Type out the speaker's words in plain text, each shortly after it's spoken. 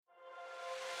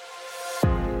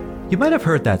You might have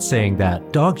heard that saying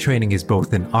that dog training is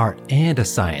both an art and a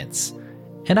science.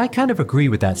 And I kind of agree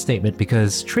with that statement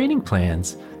because training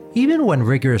plans, even when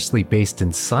rigorously based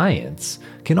in science,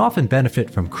 can often benefit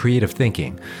from creative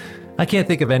thinking. I can't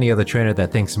think of any other trainer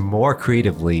that thinks more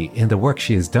creatively in the work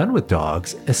she has done with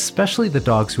dogs, especially the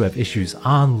dogs who have issues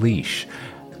on leash.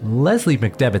 Leslie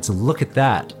McDevitt's Look at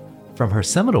That from her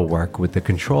seminal work with the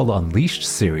Control Unleashed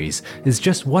series is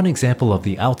just one example of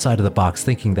the outside-of-the-box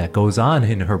thinking that goes on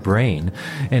in her brain.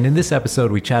 And in this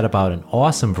episode, we chat about an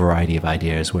awesome variety of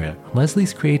ideas where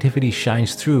Leslie's creativity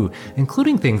shines through,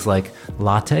 including things like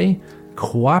latte,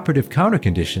 cooperative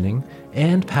counterconditioning,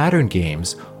 and pattern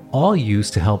games, all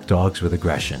used to help dogs with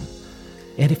aggression.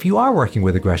 And if you are working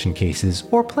with aggression cases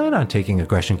or plan on taking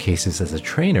aggression cases as a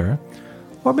trainer,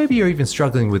 or maybe you're even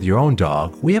struggling with your own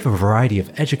dog, we have a variety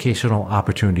of educational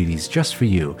opportunities just for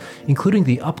you, including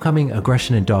the upcoming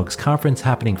Aggression in Dogs Conference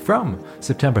happening from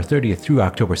September 30th through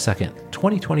October 2nd,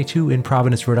 2022 in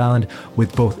Providence, Rhode Island,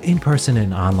 with both in-person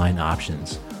and online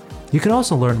options. You can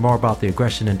also learn more about the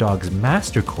Aggression in Dogs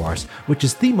Master Course, which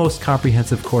is the most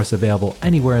comprehensive course available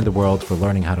anywhere in the world for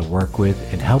learning how to work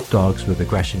with and help dogs with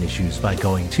aggression issues by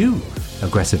going to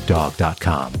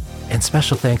aggressivedog.com. And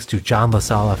special thanks to John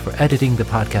LaSala for editing the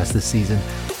podcast this season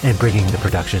and bringing the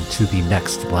production to the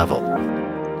next level.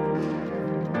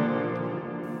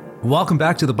 Welcome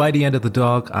back to The Bitey End of the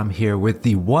Dog. I'm here with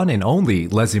the one and only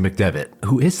Leslie McDevitt,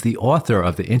 who is the author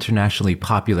of the internationally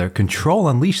popular Control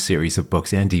Unleashed series of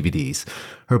books and DVDs.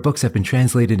 Her books have been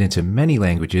translated into many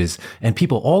languages, and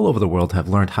people all over the world have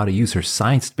learned how to use her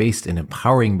science-based and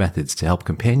empowering methods to help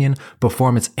companion,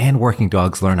 performance, and working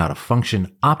dogs learn how to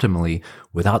function optimally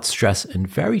without stress in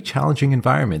very challenging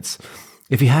environments.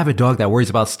 If you have a dog that worries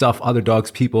about stuff, other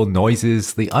dogs, people,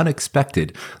 noises, the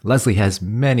unexpected, Leslie has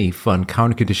many fun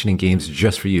counter-conditioning games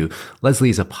just for you. Leslie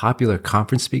is a popular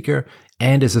conference speaker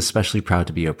and is especially proud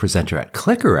to be a presenter at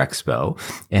Clicker Expo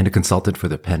and a consultant for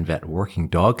the Penn Vet Working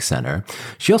Dog Center.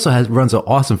 She also runs an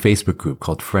awesome Facebook group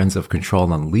called Friends of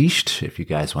Control Unleashed, if you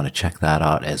guys want to check that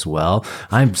out as well.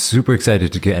 I'm super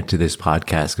excited to get into this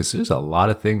podcast because there's a lot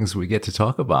of things we get to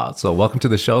talk about. So welcome to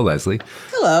the show, Leslie.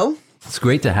 Hello. It's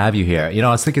great to have you here. You know,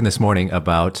 I was thinking this morning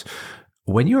about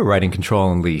when you were writing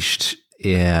Control Unleashed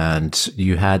and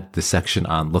you had the section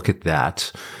on Look at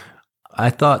That. I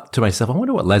thought to myself, I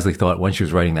wonder what Leslie thought when she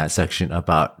was writing that section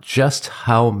about just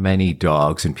how many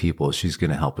dogs and people she's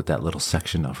going to help with that little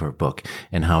section of her book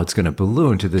and how it's going to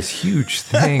balloon to this huge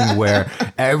thing where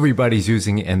everybody's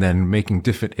using it and then making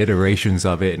different iterations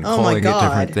of it and calling it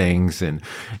different things.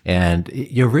 And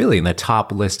you're really in the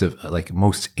top list of like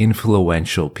most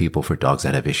influential people for dogs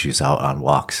that have issues out on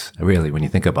walks. Really, when you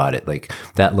think about it, like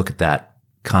that, Look at That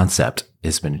concept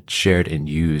has been shared and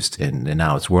used and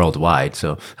now it's worldwide.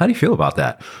 So how do you feel about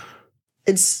that?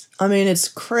 It's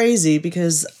crazy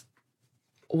because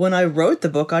when I wrote the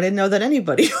book, I didn't know that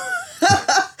anybody.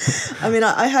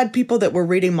 I had people that were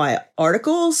reading my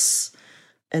articles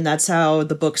and that's how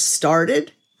the book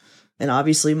started. And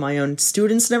obviously my own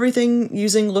students and everything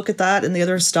using Look at That and the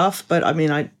other stuff. But I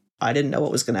didn't know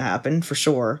what was going to happen for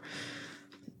sure.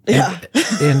 Yeah.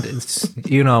 and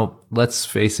you know, let's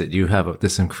face it, you have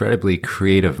this incredibly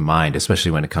creative mind, especially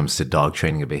when it comes to dog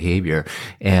training and behavior.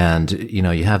 And, you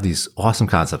know, you have these awesome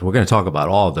concepts. We're going to talk about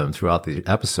all of them throughout the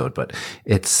episode, but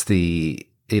it's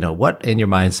what in your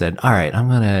mind said, all right, I'm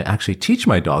going to actually teach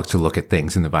my dogs to look at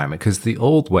things in the environment. Because the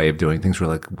old way of doing things were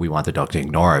like, we want the dog to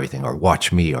ignore everything or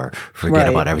watch me or forget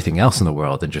about everything else in the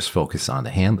world and just focus on the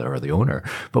handler or the owner.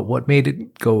 But what made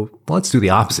it go, well, let's do the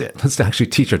opposite. Let's actually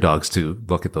teach our dogs to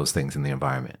look at those things in the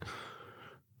environment.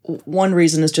 One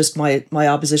reason is just my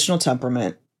oppositional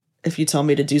temperament. If you tell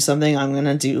me to do something, I'm going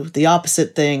to do the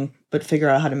opposite thing, but figure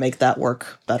out how to make that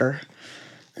work better.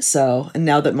 So, and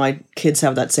now that my kids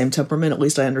have that same temperament, at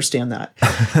least I understand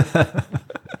that.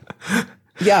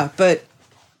 Yeah, but,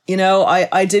 you know,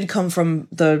 I did come from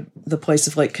the place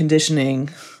of like conditioning,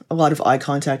 a lot of eye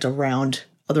contact around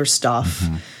other stuff.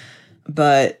 Mm-hmm.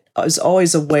 But I was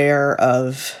always aware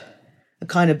of a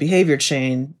kind of behavior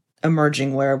chain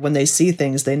emerging where when they see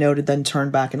things, they know to then turn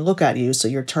back and look at you. So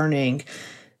you're turning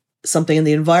something in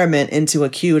the environment into a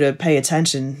cue to pay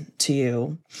attention to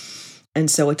you. And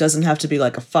so it doesn't have to be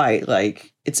like a fight.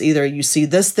 Like it's either you see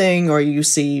this thing or you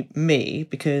see me,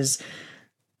 because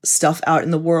stuff out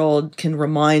in the world can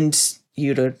remind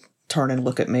you to turn and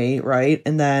look at me, right?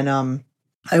 And then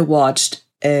I watched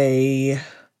a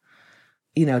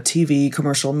TV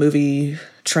commercial movie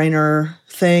trainer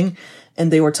thing,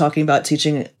 and they were talking about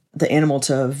teaching the animal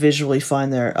to visually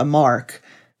find a mark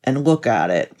and look at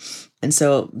it. And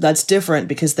so that's different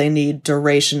because they need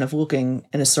duration of looking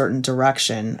in a certain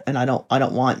direction. And I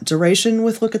don't want duration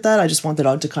with look at that. I just want the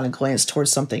dog to kind of glance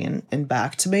towards something and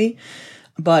back to me.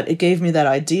 But it gave me that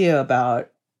idea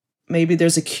about maybe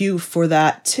there's a cue for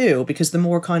that too, because the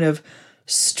more kind of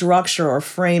structure or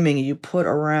framing you put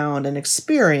around an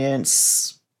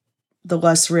experience, the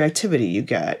less reactivity you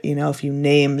get. You know, if you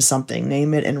name something,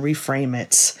 name it and reframe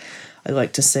it. I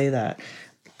like to say that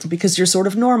because you're sort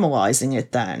of normalizing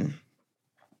it then.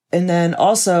 And then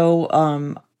also,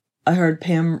 I heard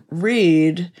Pam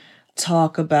Reed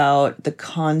talk about the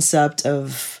concept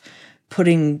of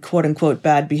putting quote unquote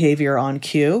bad behavior on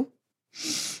cue.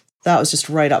 That was just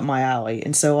right up my alley.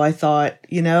 And so I thought,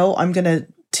 you know, I'm going to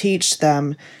teach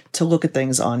them to look at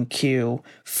things on cue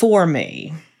for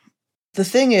me. The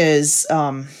thing is,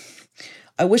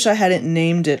 I wish I hadn't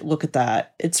named it look at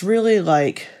that. It's really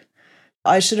like,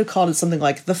 I should have called it something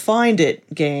like the find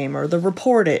it game or the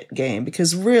report it game,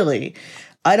 because really,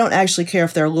 I don't actually care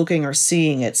if they're looking or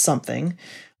seeing at something.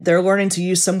 They're learning to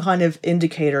use some kind of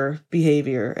indicator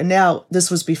behavior. And now, this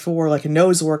was before like a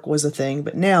nose work was a thing,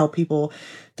 but now people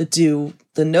that do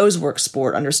the nose work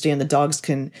sport understand the dogs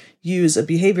can use a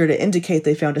behavior to indicate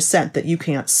they found a scent that you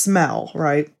can't smell,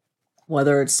 right?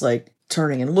 Whether it's like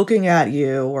turning and looking at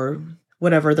you or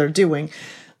whatever they're doing.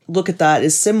 Look at that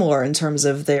is similar in terms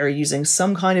of they are using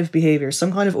some kind of behavior,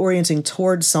 some kind of orienting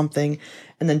towards something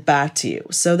and then back to you.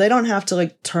 So they don't have to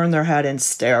like turn their head and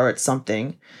stare at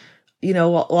something. You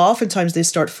know, oftentimes they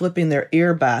start flipping their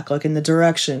ear back, like in the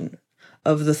direction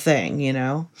of the thing, you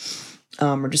know,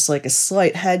 or just like a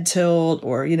slight head tilt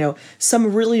or, you know,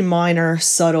 some really minor,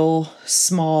 subtle,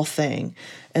 small thing.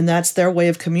 And that's their way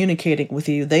of communicating with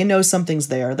you. They know something's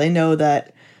there. They know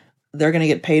that they're going to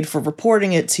get paid for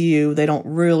reporting it to you. They don't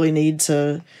really need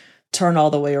to turn all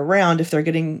the way around if they're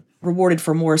getting rewarded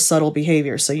for more subtle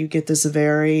behavior. So you get these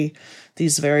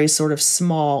very sort of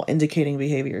small indicating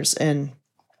behaviors. And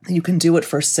you can do it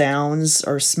for sounds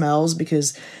or smells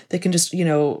because they can just, you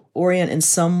know, orient in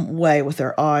some way with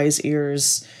their eyes,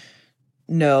 ears,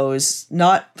 nose,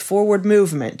 not forward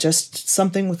movement, just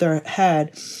something with their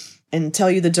head, and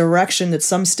tell you the direction that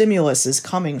some stimulus is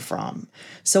coming from.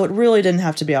 So it really didn't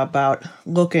have to be about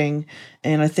looking.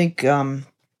 And I think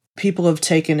people have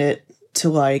taken it to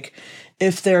like,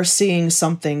 if they're seeing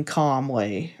something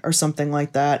calmly or something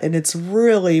like that. And it's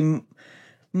really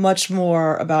much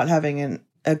more about having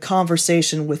a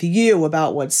conversation with you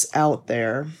about what's out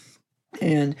there.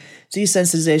 And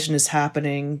desensitization is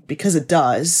happening because it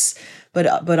does.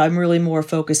 But I'm really more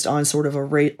focused on sort of a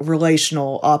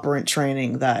relational operant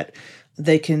training that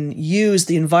they can use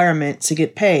the environment to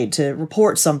get paid, to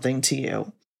report something to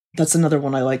you. That's another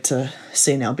one I like to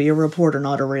say now. Be a reporter,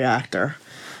 not a reactor.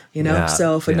 You know?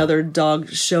 So if another dog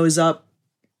shows up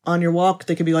on your walk,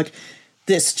 they could be like,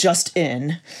 this just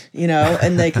in, you know,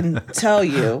 and they can tell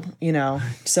you, you know.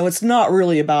 So it's not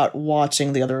really about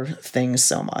watching the other things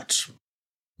so much.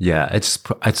 Yeah, it's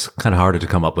kind of harder to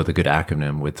come up with a good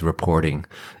acronym with reporting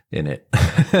in it.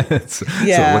 So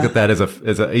look at that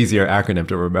as an easier acronym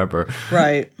to remember.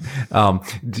 Right.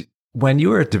 When you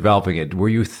were developing it, were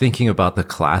you thinking about the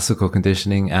classical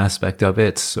conditioning aspect of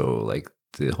it? So like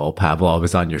the whole Pavlov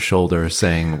is on your shoulder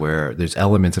saying where there's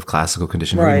elements of classical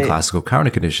conditioning, or even classical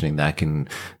counter conditioning that can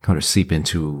kind of seep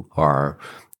into our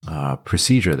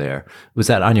procedure there. Was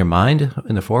that on your mind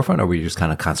in the forefront, or were you just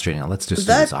kind of concentrating on let's just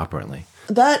do this operantly?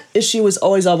 That issue was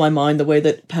always on my mind, the way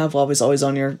that Pavlov is always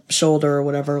on your shoulder or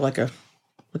whatever, like an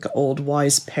old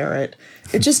wise parrot.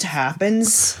 It just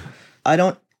happens. I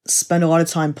don't spend a lot of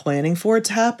time planning for it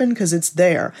to happen because it's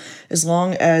there. As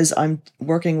long as I'm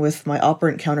working with my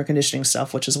operant counter conditioning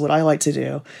stuff, which is what I like to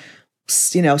do,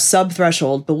 you know,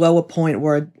 sub-threshold, below a point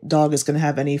where a dog is going to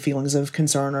have any feelings of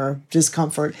concern or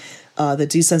discomfort, the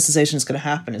desensitization is going to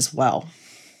happen as well.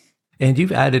 And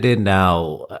you've added in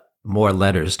now more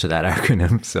letters to that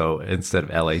acronym. So instead of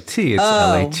LAT, it's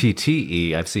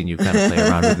LATTE. I've seen you kind of play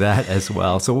around with that as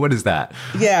well. So what is that?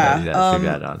 Yeah. Figure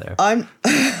that on there.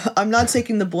 I'm not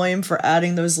taking the blame for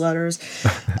adding those letters.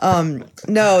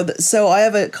 No, so I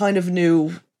have a kind of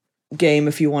new game,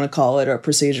 if you want to call it, or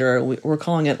procedure. We're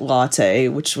calling it latte,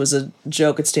 which was a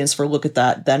joke. It stands for look at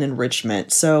that, then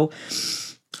enrichment. So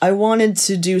I wanted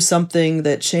to do something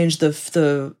that changed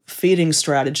the feeding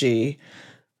strategy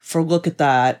for look at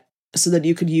that so that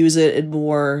you could use it in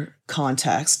more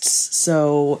contexts.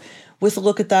 So with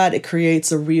look at that, it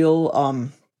creates a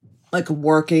real like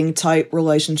working type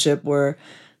relationship where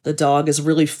the dog is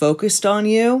really focused on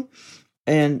you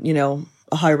and, you know,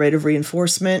 a high rate of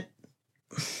reinforcement.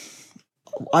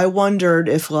 I wondered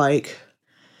if like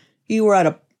you were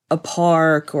at a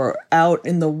park or out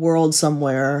in the world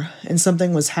somewhere and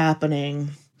something was happening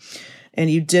and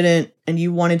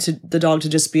you wanted the dog to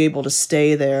just be able to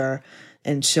stay there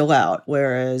and chill out.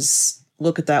 Whereas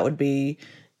look at that would be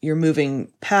you're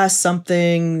moving past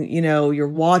something, you're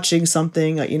watching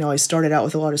something. I started out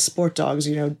with a lot of sport dogs,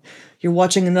 you're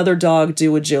watching another dog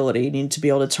do agility. You need to be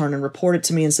able to turn and report it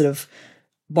to me instead of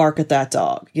bark at that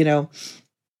dog,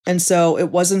 And so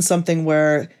it wasn't something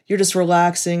where you're just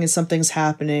relaxing and something's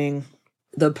happening.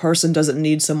 The person doesn't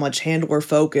need so much handler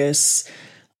focus.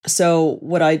 So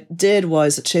what I did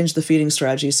was change the feeding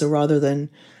strategy. So rather than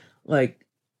like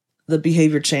the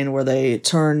behavior chain where they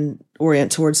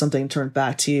orient towards something, turn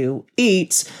back to you,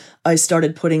 eat, I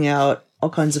started putting out all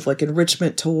kinds of like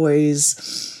enrichment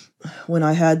toys. When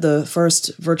I had the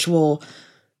first virtual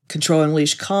Control and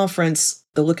Leash conference,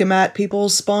 the Look-A-Mat people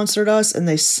sponsored us and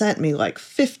they sent me like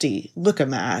 50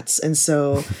 Look-A-Mats. And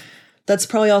so that's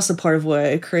probably also part of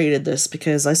why I created this,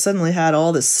 because I suddenly had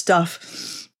all this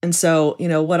stuff. And so,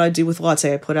 what I do with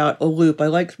Latte, I put out a loop. I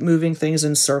like moving things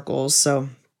in circles. So,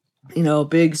 a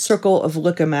big circle of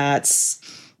Look-A-Mats.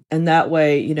 And that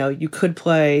way, you could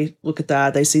play, look at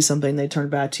that, they see something, they turn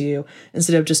back to you.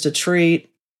 Instead of just a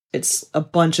treat, it's a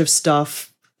bunch of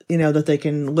stuff, that they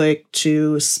can lick,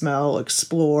 chew, smell,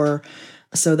 explore.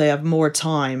 So they have more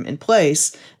time and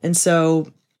place. And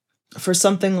so for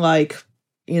something like,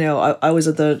 I was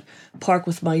at the park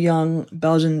with my young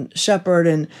Belgian Shepherd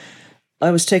and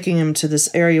I was taking him to this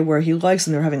area where he likes,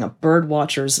 and they're having a bird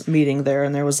watchers meeting there.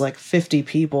 And there was like 50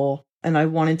 people. And I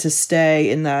wanted to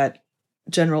stay in that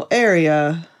general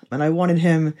area. And I wanted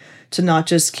him to not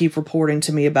just keep reporting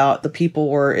to me about the people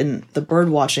or in the bird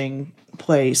watching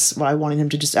place, but I wanted him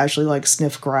to just actually like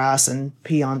sniff grass and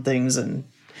pee on things and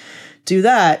do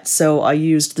that. So I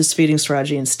used this feeding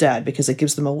strategy instead because it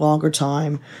gives them a longer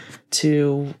time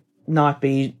to not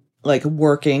be like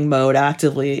working mode,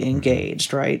 actively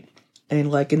engaged, right? And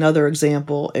like another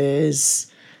example is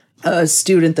a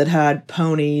student that had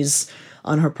ponies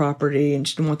on her property and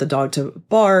she didn't want the dog to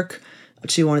bark.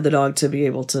 She wanted the dog to be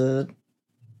able to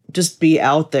just be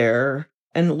out there.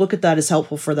 And look at that as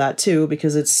helpful for that too,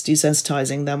 because it's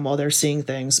desensitizing them while they're seeing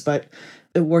things. But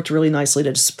it worked really nicely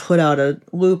to just put out a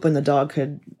loop and the dog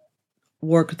could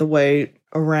work the way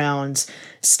around,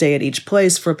 stay at each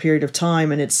place for a period of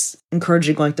time. And it's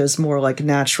encouraging like those more like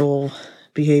natural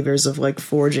behaviors of like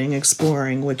foraging,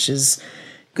 exploring, which is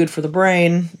good for the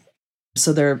brain.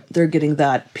 So they're getting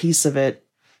that piece of it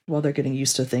while they're getting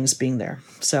used to things being there.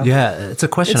 So yeah, it's a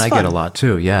question I fun. get a lot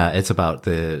too. Yeah, it's about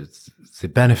the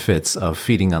benefits of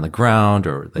feeding on the ground,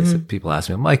 or people ask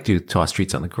me, Mike, do you toss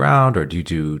treats on the ground, or do you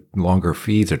do longer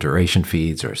feeds or duration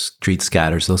feeds or treat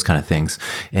scatters, those kind of things?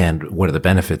 And what are the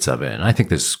benefits of it? And I think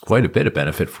there's quite a bit of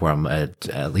benefit from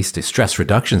at least a stress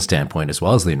reduction standpoint as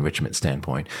well as the enrichment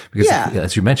standpoint, because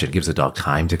as you mentioned, it gives the dog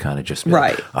time to kind of just be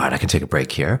like, all right, I can take a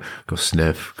break here, go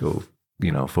sniff, go,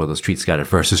 for those treat scattered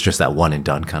versus just that one and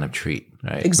done kind of treat,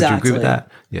 right? Exactly. Would you agree with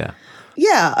that? Yeah.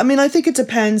 Yeah, I mean, I think it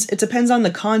depends. It depends on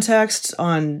the context,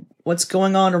 on what's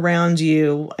going on around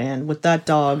you and what that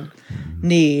dog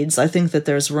needs. I think that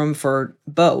there's room for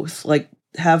both. Like,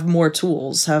 have more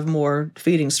tools, have more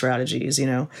feeding strategies,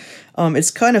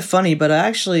 It's kind of funny, but I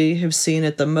actually have seen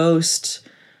it the most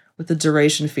with the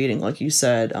duration feeding, like you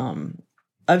said.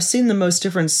 I've seen the most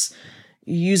difference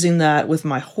using that with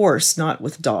my horse, not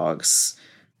with dogs.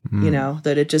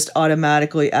 That it just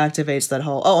automatically activates that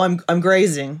whole, I'm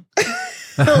grazing.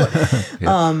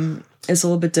 It's a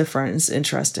little bit different. It's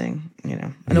interesting,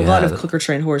 And a lot of clicker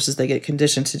trained horses, they get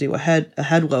conditioned to do a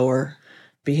head lower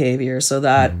behavior. So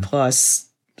that plus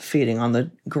feeding on the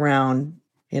ground,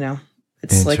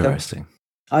 it's interesting.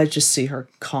 I just see her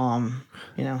calm,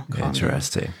 calm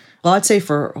Interesting. down. Well, I'd say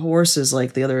for horses,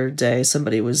 like the other day,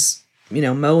 somebody was,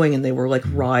 mowing and they were like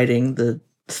riding the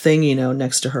thing,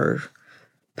 next to her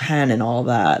pen and all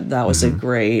that. That was a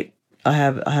great. I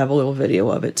have a little video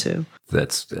of it too.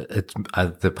 It's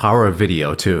the power of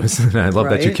video too. I love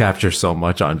that you capture so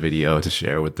much on video to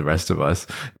share with the rest of us.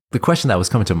 The question that was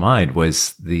coming to mind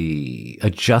was the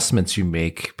adjustments you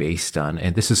make based on,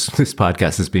 and this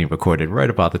podcast is being recorded right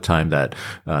about the time that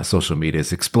social media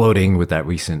is exploding with that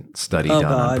recent study done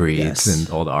on breeds and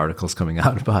all the articles coming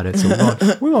out about it.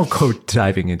 So we won't go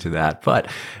diving into that. But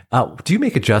do you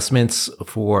make adjustments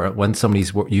for when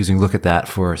somebody's using Look at That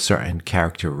for certain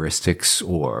characteristics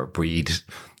or breed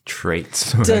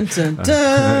traits. Dun, dun, dun.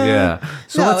 Yeah.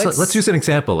 So No, let's use an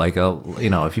example. Like,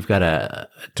 if you've got a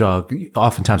dog,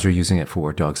 oftentimes we're using it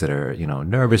for dogs that are,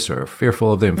 nervous or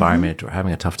fearful of the environment or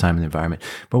having a tough time in the environment.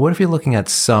 But what if you're looking at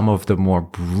some of the more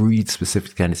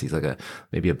breed-specific tendencies, like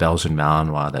maybe a Belgian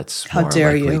Malinois that's more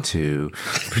likely to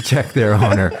protect their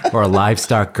owner, or a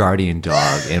livestock guardian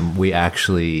dog, and we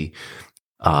actually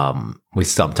we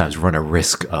sometimes run a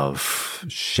risk of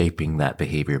shaping that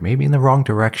behavior, maybe in the wrong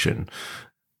direction.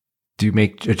 Do you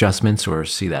make adjustments or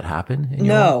see that happen?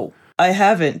 No, I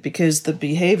haven't, because the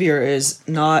behavior is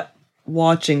not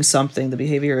watching something. The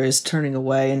behavior is turning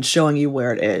away and showing you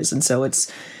where it is. And so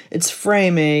it's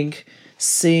framing,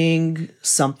 seeing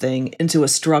something into a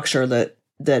structure that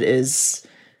is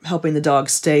helping the dog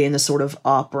stay in a sort of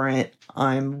operant,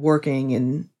 I'm working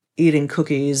and eating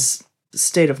cookies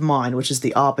state of mind, which is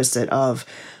the opposite of,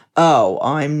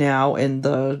 I'm now in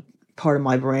the part of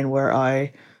my brain where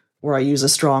I use a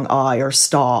strong eye or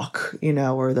stalk,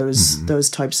 or those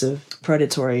types of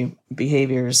predatory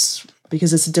behaviors,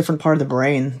 because it's a different part of the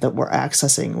brain that we're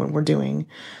accessing when we're doing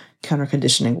counter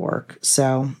conditioning work.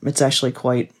 So it's actually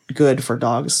quite good for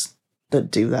dogs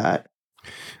that do that.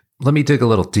 Let me dig a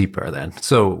little deeper then.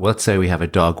 So let's say we have a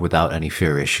dog without any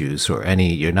fear issues or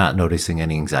you're not noticing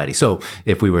any anxiety. So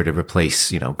if we were to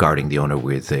replace, guarding the owner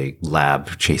with a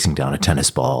lab chasing down a tennis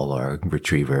ball or a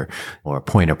retriever or a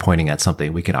pointer pointing at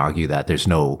something, we can argue that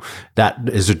that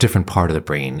is a different part of the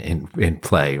brain in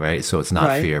play, right? So it's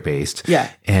not fear-based.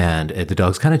 Yeah. And the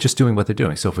dog's kind of just doing what they're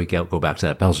doing. So if we go back to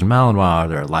that Belgian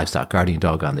Malinois or a livestock guardian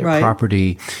dog on their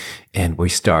property, and we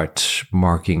start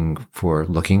marking for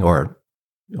looking or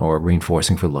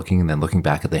reinforcing for looking and then looking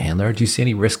back at the handler. Do you see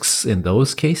any risks in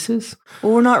those cases?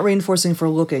 Well, we're not reinforcing for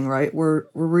looking, right? We're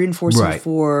reinforcing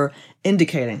for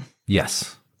indicating.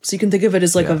 Yes. So you can think of it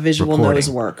as like a visual nose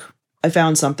work. I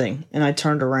found something and I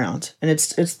turned around, and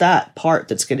it's that part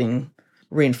that's getting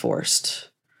reinforced.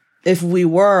 If we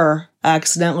were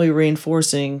accidentally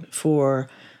reinforcing for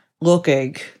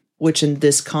looking, which in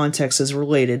this context is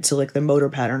related to like the motor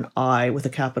pattern I with a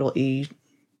capital E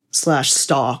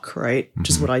 /stalk, right? Which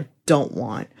is what I don't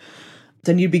want.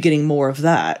 Then you'd be getting more of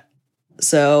that.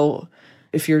 So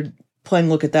if you're playing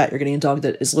look at that, you're getting a dog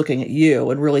that is looking at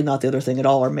you and really not the other thing at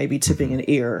all, or maybe tipping an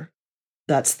ear.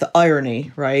 That's the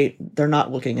irony, right? They're not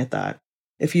looking at that.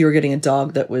 If you were getting a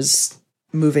dog that was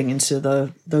moving into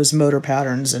those motor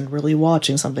patterns and really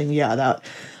watching something, that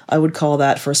I would call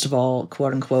that, first of all,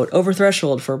 quote unquote, over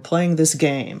threshold for playing this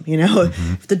game.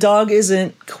 If the dog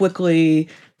isn't quickly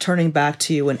turning back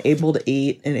to you and able to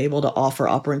eat and able to offer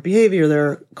operant behavior,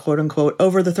 they're quote unquote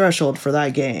over the threshold for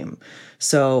that game.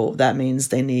 So that means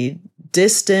they need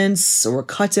distance or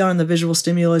cut down on the visual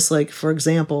stimulus. Like, for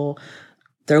example,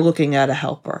 they're looking at a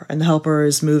helper and the helper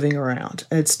is moving around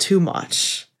and it's too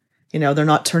much. They're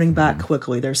not turning back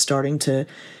quickly. They're starting to,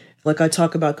 like I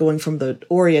talk about, going from the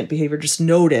orient behavior, just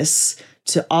notice,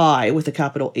 to I with a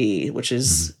capital E, which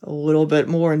is a little bit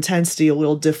more intensity, a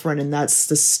little different. And that's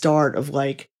the start of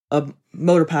like a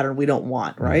motor pattern we don't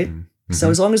want, right? So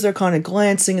as long as they're kind of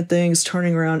glancing at things,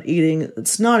 turning around, eating,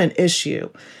 it's not an issue.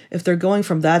 If they're going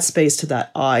from that space to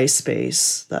that I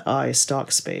space, that I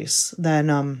stalk space,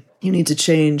 then you need to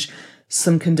change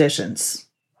some conditions,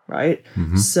 right?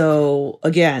 So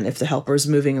again, if the helper is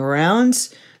moving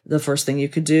around, the first thing you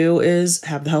could do is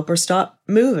have the helper stop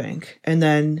moving and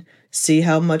then see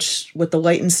what the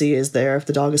latency is there, if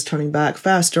the dog is turning back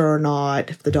faster or not,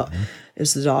 if the dog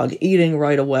is the dog eating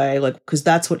right away, like, because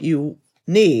that's what you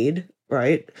need,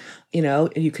 right?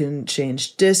 You can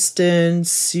change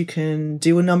distance, you can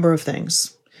do a number of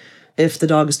things. If the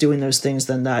dog is doing those things,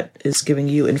 then that is giving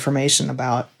you information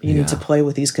about you need to play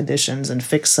with these conditions and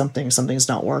fix something's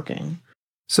not working.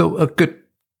 So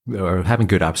having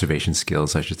good observation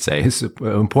skills, I should say, is an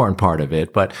important part of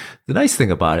it. But the nice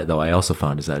thing about it, though, I also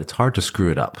found is that it's hard to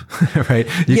screw it up, right?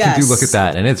 You can do look at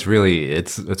that, and it's really,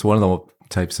 it's one of the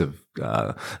types of,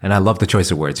 and I love the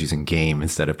choice of words using game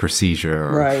instead of procedure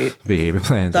or behavior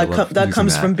plans. That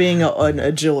comes from being an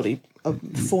agility a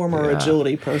former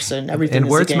agility person. Everything and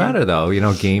is words a game. matter, though.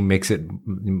 Game makes it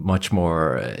much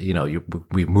more.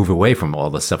 We move away from all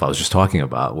the stuff I was just talking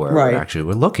about, where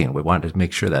we're looking. We want to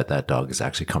make sure that that dog is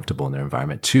actually comfortable in their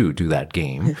environment to do that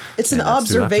game. It's an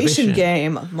observation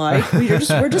game, Mike.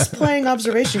 We're just playing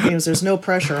observation games. There's no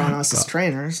pressure on us as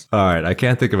trainers. All right, I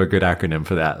can't think of a good acronym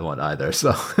for that one either.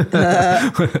 So,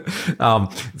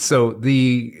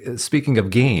 speaking of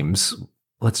games.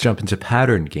 Let's jump into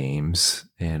pattern games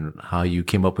and how you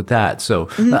came up with that. So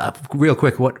real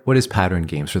quick, what is pattern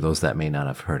games for those that may not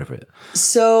have heard of it?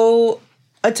 So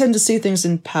I tend to see things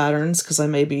in patterns because I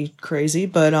may be crazy,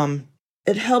 but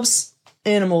it helps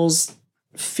animals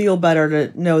feel better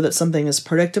to know that something is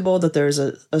predictable, that there's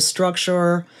a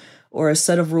structure or a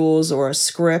set of rules or a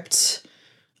script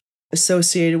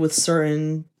associated with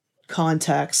certain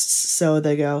contexts. So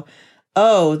they go,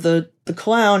 oh, the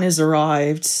clown has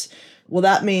arrived. Well,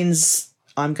 that means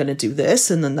I'm going to do this,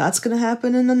 and then that's going to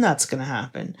happen, and then that's going to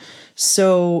happen.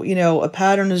 So, a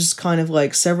pattern is kind of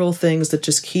like several things that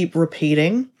just keep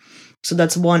repeating. So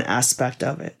that's one aspect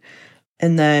of it.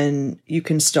 And then you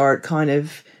can start kind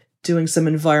of doing some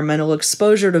environmental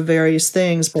exposure to various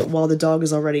things, but while the dog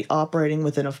is already operating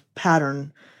within a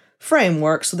pattern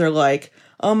framework. So they're like,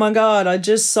 oh my God, I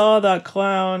just saw that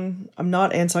clown. I'm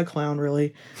not anti-clown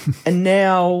really.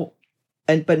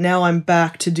 But now I'm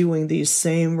back to doing these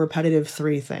same repetitive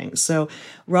 3 things. So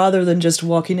rather than just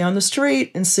walking down the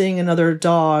street and seeing another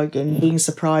dog and being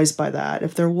surprised by that,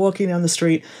 if they're walking down the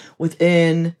street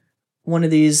within one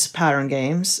of these pattern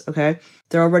games, okay,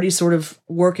 they're already sort of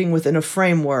working within a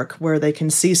framework where they can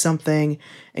see something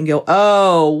and go,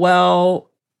 oh,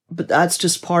 well, but that's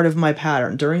just part of my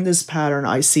pattern. During this pattern,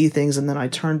 I see things and then I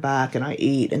turn back and I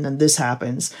eat and then this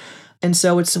happens. And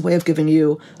so it's a way of giving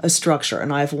you a structure.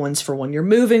 And I have ones for when you're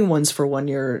moving, ones for when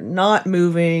you're not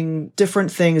moving,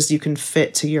 different things you can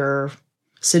fit to your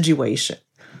situation.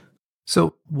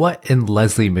 So what in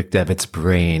Leslie McDevitt's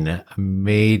brain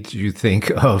made you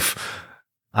think of,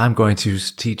 I'm going to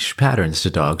teach patterns to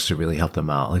dogs to really help them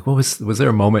out? Like, was there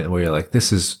a moment where you're like,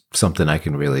 this is something I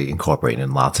can really incorporate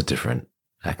in lots of different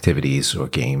activities or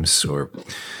games, or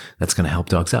that's going to help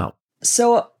dogs out?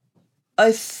 So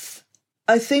I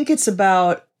think it's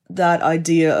about that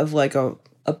idea of like a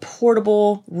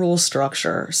portable rule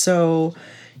structure. So,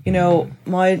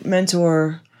 my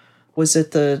mentor was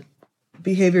at the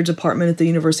behavior department at the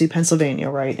University of Pennsylvania,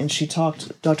 right? And she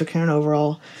talked, Dr. Karen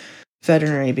Overall,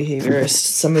 veterinary behaviorist,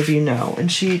 some of you know,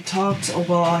 and she talked a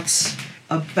lot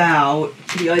about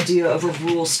the idea of a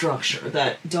rule structure,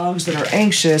 that dogs that are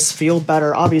anxious feel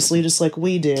better, obviously, just like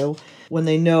we do, when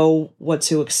they know what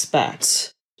to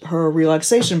expect. Her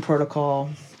relaxation protocol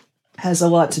has a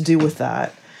lot to do with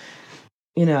that.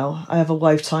 I have a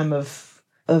lifetime of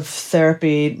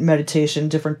therapy, meditation,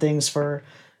 different things for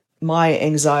my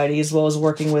anxiety, as well as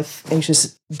working with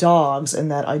anxious dogs,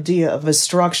 and that idea of a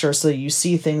structure so you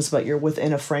see things, but you're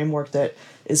within a framework that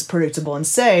is predictable and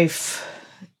safe.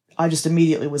 I just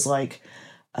immediately was like,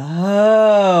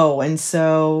 oh, and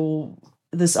so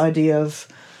this idea of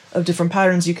different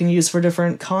patterns you can use for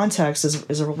different contexts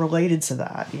is related to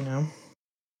that,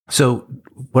 So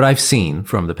what I've seen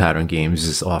from the pattern games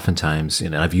is oftentimes,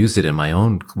 I've used it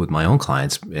with my own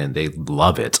clients, and they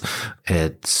love it.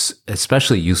 It's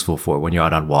especially useful for when you're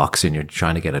out on walks and you're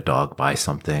trying to get a dog by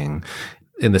something.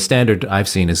 And the standard I've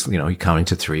seen is, you're counting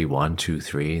to 3, 1, 2,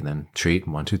 3, and then treat,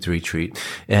 1, 2, 3, treat.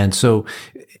 And so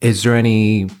is there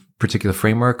any particular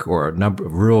framework or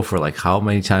rule for like how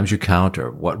many times you count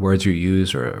or what words you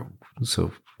use,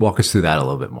 so walk us through that a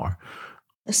little bit more.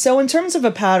 So in terms of a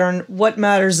pattern, what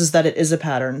matters is that it is a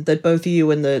pattern, that both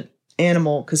you and the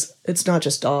animal, because it's not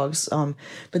just dogs,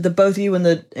 but that both you and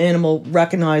the animal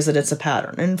recognize that it's a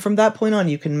pattern. And from that point on,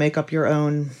 you can make up your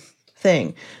own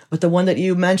thing. But the one that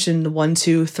you mentioned, the 1,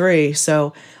 2, 3.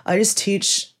 So I just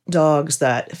teach dogs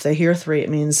that if they hear 3, it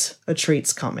means a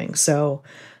treat's coming. So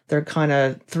they're kind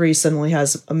of 3 suddenly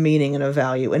has a meaning and a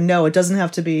value. And no, it doesn't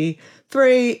have to be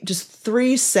 3, just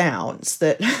 3 sounds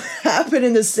that happen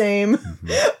in the same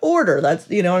order. That's,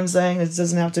 what I'm saying? It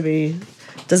doesn't have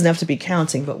to be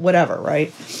counting, but whatever,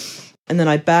 right? And then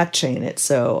I back chain it.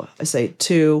 So I say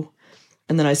 2,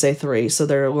 and then I say 3. So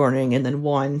they're learning, and then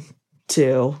 1,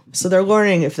 2. So they're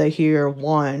learning if they hear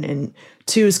 1 and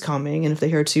 2's coming, and if they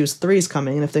hear 2, 3's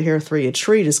coming, and if they hear 3, a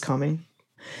treat is coming.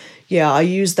 Yeah, I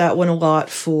use that one a lot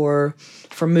for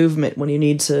movement, when you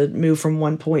need to move from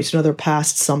one point to another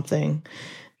past something.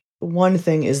 One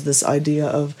thing is this idea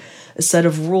of a set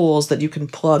of rules that you can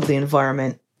plug the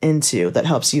environment into that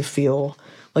helps you feel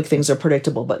like things are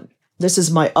predictable. But this is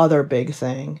my other big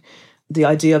thing, the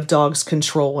idea of dogs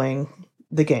controlling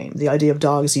the game, the idea of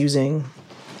dogs using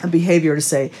a behavior to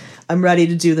say, I'm ready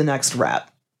to do the next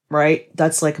rep, right?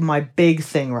 That's like my big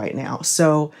thing right now.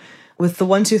 So with the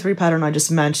 1, 2, 3 pattern I just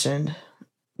mentioned,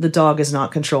 the dog is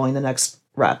not controlling the next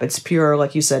rep. It's pure,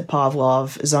 like you said,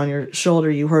 Pavlov is on your shoulder.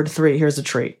 You heard 3, here's a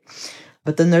treat.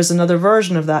 But then there's another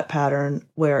version of that pattern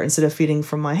where instead of feeding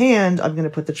from my hand, I'm going to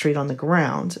put the treat on the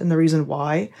ground. And the reason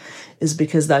why is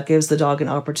because that gives the dog an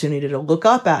opportunity to look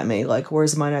up at me, like,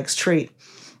 where's my next treat?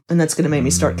 And that's going to make me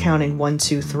start counting 1,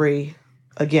 2, 3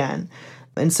 again.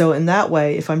 And so in that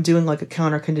way, if I'm doing like a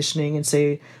counter conditioning and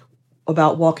say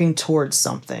about walking towards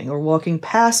something or walking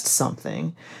past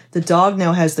something, the dog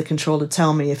now has the control to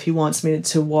tell me if he wants me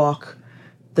to walk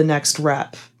the next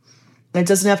rep. And it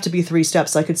doesn't have to be 3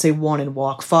 steps. I could say 1 and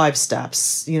walk 5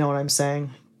 steps. You know what I'm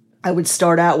saying? I would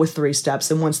start out with 3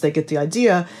 steps, and once they get the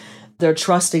idea, they're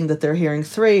trusting that they're hearing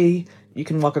 3. You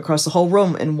can walk across the whole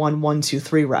room in 1, 1, 2,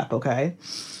 3 rep, okay?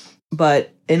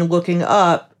 But in looking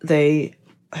up, they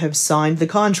have signed the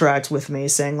contract with me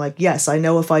saying, like, yes, I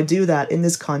know if I do that in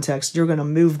this context, you're going to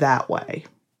move that way.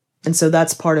 And so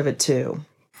that's part of it too.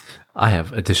 I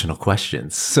have additional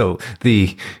questions. So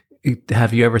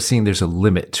have you ever seen there's a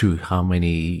limit to how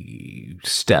many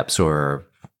steps or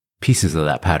pieces of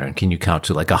that pattern? Can you count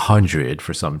to like 100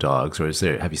 for some dogs, or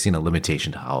have you seen a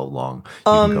limitation to how long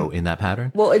you can go in that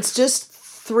pattern? Well, it's just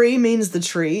 3 means the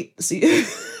treat. So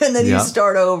and then you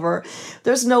start over.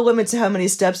 There's no limit to how many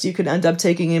steps you could end up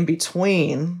taking in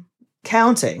between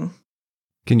counting.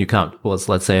 Can you count? Well,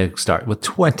 let's say I start with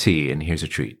 20 and here's a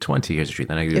treat. 20, here's a treat.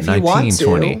 Then I do If 19,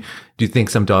 20. Do you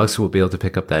think some dogs will be able to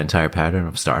pick up that entire pattern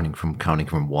of counting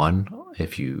from 1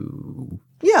 if you...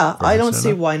 Yeah, I don't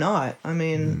see why not. I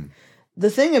mean,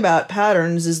 the thing about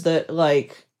patterns is that,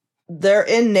 like, they're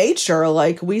in nature.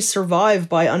 Like, we survive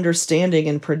by understanding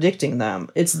and predicting them.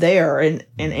 It's there, and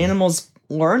animals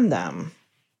learn them.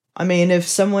 I mean, if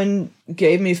someone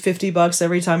gave me $50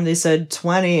 every time they said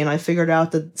 20 and I figured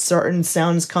out that certain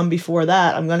sounds come before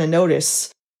that, I'm going to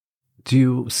notice. Do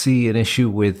you see an issue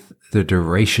with the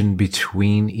duration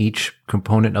between each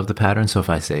component of the pattern? So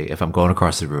if I'm going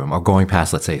across the room or going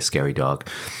past, let's say, a scary dog,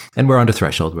 and we're under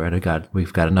threshold,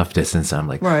 we've got enough distance. I'm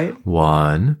like, right.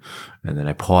 1, and then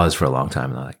I pause for a long time,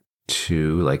 and I'm like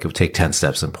 2, like it'll take 10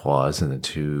 steps and pause, and then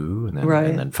 2, and then,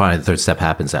 and then finally the third step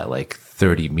happens at like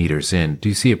 30 meters in. Do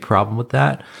you see a problem with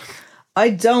that? I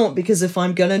don't, because if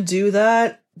I'm going to do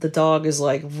that, the dog is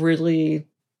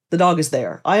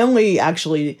there. I only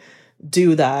actually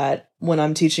do that when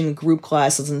I'm teaching group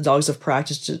classes and the dogs have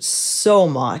practiced it so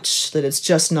much that it's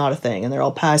just not a thing, and they're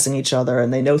all passing each other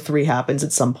and they know 3 happens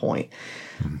at some point.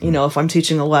 Mm-hmm. You know, if I'm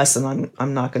teaching a lesson,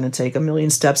 I'm not going to take a million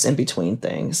steps in between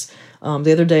things.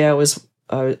 The other day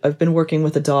I've been working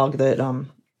with a dog that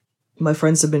my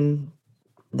friends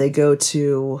they go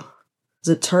to, is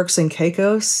it Turks and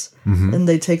Caicos? Mm-hmm. And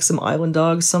they take some island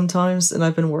dogs sometimes, and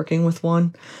I've been working with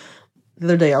one. The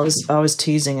other day I was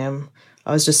teasing him.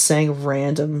 I was just saying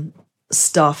random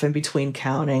stuff in between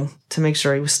counting to make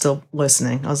sure he was still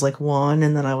listening. I was like 1,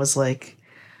 and then I was like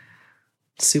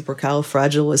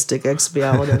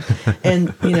supercalifragilisticexpialidocious.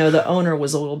 And, you know, the owner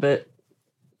was a little bit,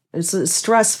 it's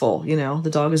stressful, you know, the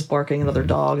dog is barking at other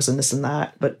dogs and this and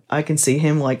that, but I can see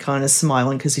him like kind of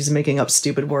smiling because he's making up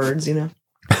stupid words, you know.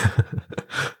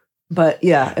 But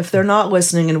yeah, if they're not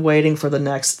listening and waiting for the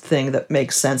next thing that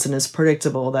makes sense and is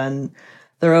predictable, then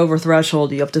they're over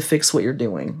threshold. You have to fix what you're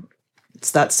doing.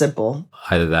 It's that simple.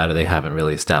 Either that or they haven't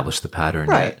really established the pattern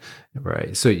yet.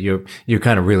 Right. So you're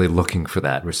kind of really looking for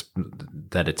that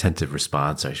attentive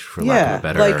response, for lack of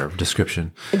a better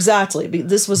description. Exactly.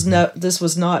 This was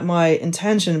not my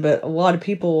intention, but a lot of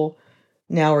people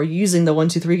now are using the 1,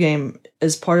 2, 3 game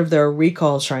as part of their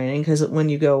recall training, because when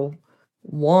you go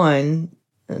 1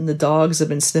 and the dogs have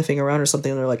been sniffing around or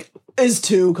something, they're like, is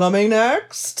 2 coming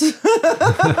next?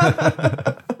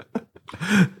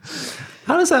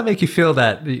 How does that make you feel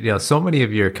that, you know, so many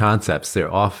of your concepts,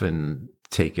 they're often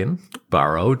taken,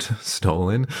 borrowed,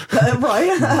 stolen,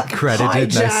 right?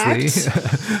 credited nicely,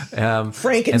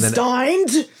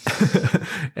 Frankensteined,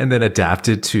 and then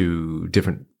adapted to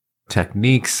different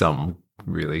techniques, some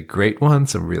really great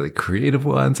ones, some really creative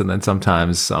ones, and then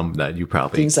sometimes some that you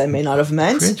probably things I may not have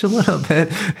meant, cringe a little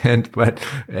bit, and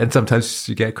sometimes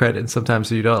you get credit and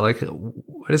sometimes you don't. Like,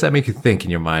 what does that make you think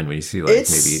in your mind when you see, like,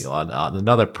 maybe on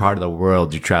another part of the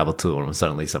world you travel to and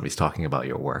suddenly somebody's talking about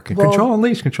your work and control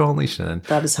unleash, and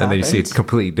then you see a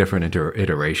completely different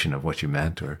iteration of what you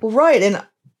meant, or right. And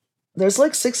there's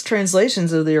like 6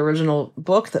 translations of the original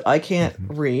book that I can't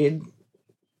read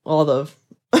all the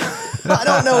I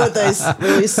don't know what they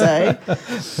really say.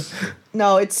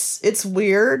 No, it's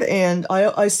weird, and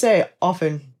I say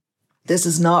often, this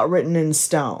is not written in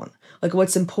stone. Like,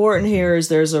 what's important here is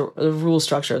there's a rule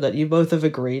structure that you both have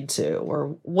agreed to,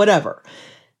 or whatever.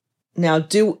 Now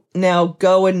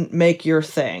go and make your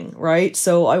thing, right?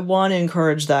 So I want to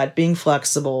encourage that, being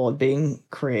flexible and being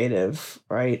creative,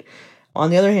 right? On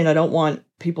the other hand, I don't want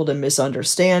people to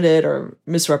misunderstand it or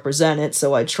misrepresent it,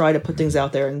 so I try to put things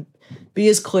out there and be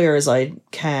as clear as I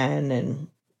can and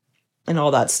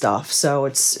all that stuff. So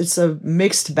it's a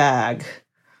mixed bag.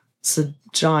 It's a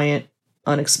giant,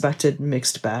 unexpected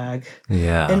mixed bag.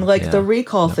 Yeah. And the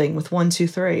recall thing with 1, 2,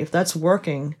 3, if that's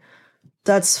working,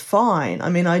 that's fine. I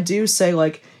mean, I do say,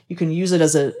 like, you can use it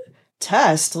as a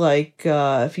test. Like,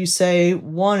 if you say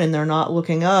 1 and they're not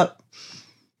looking up,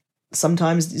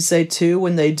 Sometimes you say 2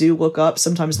 when they do look up.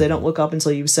 Sometimes they don't look up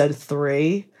until you've said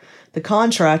 3. The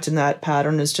contract in that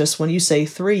pattern is just when you say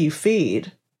 3, you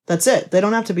feed. That's it. They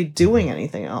don't have to be doing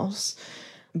anything else.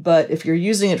 But if you're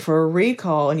using it for a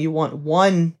recall and you want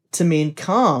 1 to mean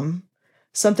come,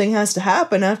 something has to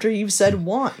happen after you've said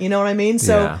 1. You know what I mean?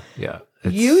 So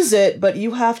use it, but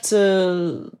you have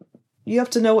to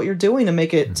know what you're doing to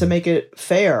make it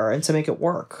fair and to make it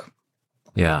work.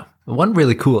 Yeah. One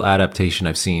really cool adaptation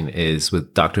I've seen is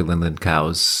with Dr. Linlin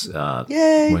Cow's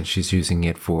when she's using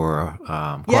it for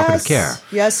cooperative care.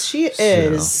 Yes, she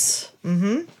is.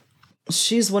 Mm-hmm.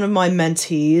 She's one of my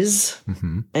mentees,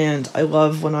 and I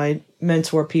love when I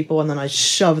mentor people and then I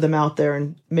shove them out there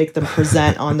and make them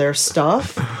present on their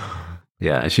stuff.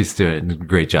 Yeah, she's doing a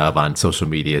great job on social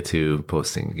media too,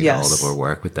 posting all of her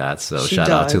work with that. So shout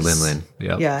out to Linlin.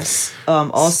 Yep. Yes.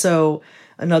 Also,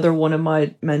 another one of my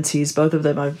mentees, both of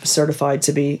them I've certified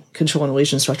to be control and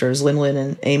relation instructors, Linlin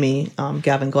and Amy.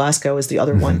 Gavin Glasgow is the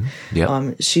other one.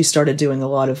 Yep. She started doing a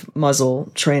lot of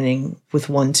muzzle training with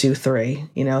 1, 2, 3,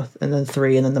 and then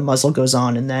 3, and then the muzzle goes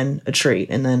on, and then a treat.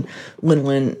 And then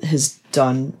Linlin has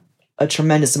done a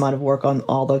tremendous amount of work on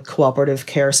all the cooperative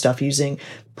care stuff,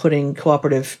 putting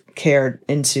cooperative care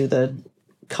into the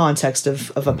context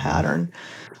of a pattern.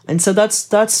 And so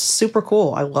that's super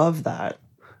cool. I love that.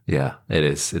 Yeah, it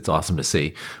is. It's awesome to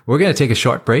see. We're going to take a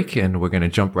short break and we're going to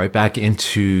jump right back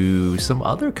into some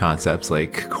other concepts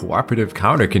like cooperative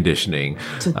counter conditioning.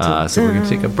 So we're going to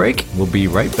take a break. We'll be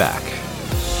right back.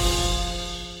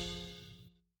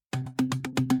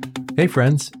 Hey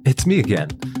friends, it's me again,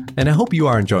 and I hope you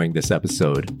are enjoying this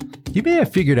episode. You may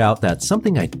have figured out that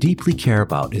something I deeply care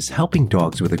about is helping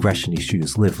dogs with aggression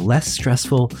issues live less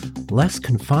stressful, less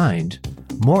confined,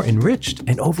 more enriched,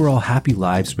 and overall happy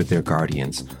lives with their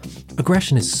guardians.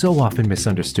 Aggression is so often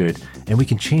misunderstood, and we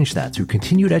can change that through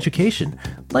continued education,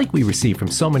 like we receive from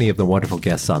so many of the wonderful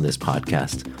guests on this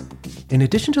podcast. In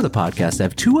addition to the podcast, I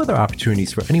have 2 other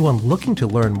opportunities for anyone looking to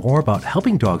learn more about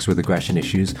helping dogs with aggression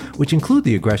issues, which include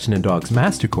the Aggression in Dogs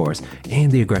Master Course and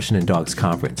the Aggression in Dogs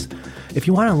Conference. If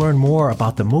you want to learn more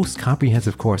about the most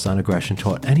comprehensive course on aggression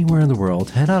taught anywhere in the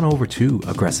world, head on over to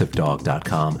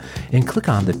aggressivedog.com and click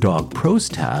on the Dog Pros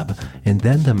tab and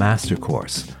then the Master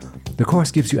Course. The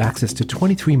course gives you access to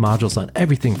 23 modules on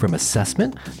everything from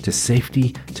assessment to safety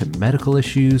to medical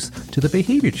issues to the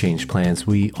behavior change plans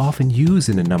we often use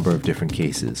in a number of different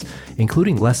cases,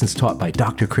 including lessons taught by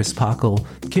Dr. Chris Pockel,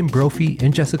 Kim Brophy,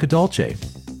 and Jessica Dolce.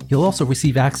 You'll also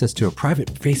receive access to a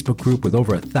private Facebook group with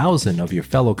over 1,000 of your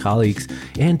fellow colleagues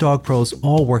and dog pros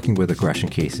all working with aggression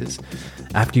cases.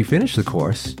 After you finish the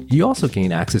course, you also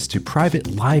gain access to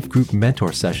private live group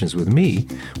mentor sessions with me,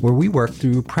 where we work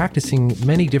through practicing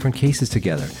many different cases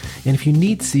together. And if you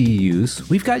need CEUs,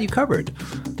 we've got you covered.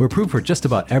 We're approved for just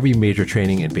about every major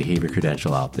training and behavior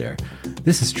credential out there.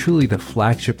 This is truly the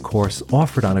flagship course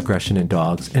offered on aggression in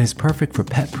dogs and is perfect for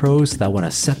pet pros that want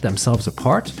to set themselves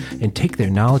apart and take their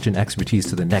knowledge and expertise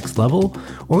to the next level,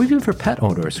 or even for pet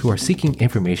owners who are seeking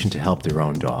information to help their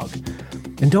own dog.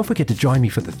 And don't forget to join me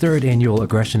for the 3rd annual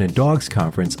Aggression in Dogs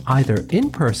Conference, either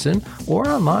in person or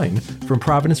online, from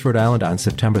Providence, Rhode Island on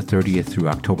September 30th through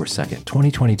October 2nd,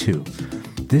 2022.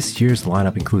 This year's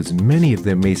lineup includes many of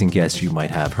the amazing guests you might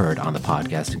have heard on the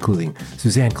podcast, including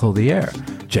Suzanne Clothier,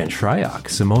 Jen Shryock,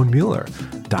 Simone Mueller,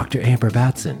 Dr. Amber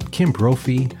Batson, Kim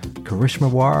Brophy, Karishma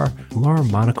War, Laura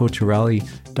Monaco Torelli,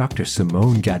 Dr.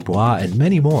 Simone Gadbois, and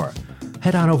many more.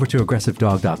 Head on over to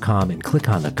aggressivedog.com and click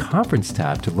on the conference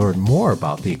tab to learn more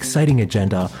about the exciting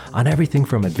agenda on everything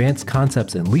from advanced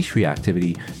concepts and leash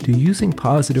reactivity to using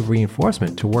positive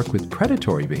reinforcement to work with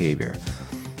predatory behavior.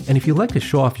 And if you'd like to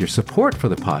show off your support for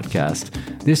the podcast,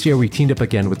 this year we teamed up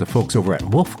again with the folks over at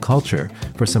Wolf Culture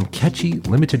for some catchy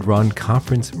limited run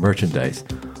conference merchandise.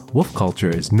 Wolf Culture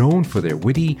is known for their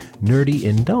witty, nerdy,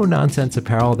 and no-nonsense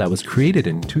apparel that was created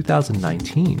in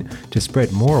 2019 to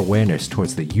spread more awareness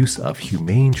towards the use of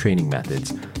humane training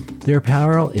methods. Their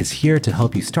apparel is here to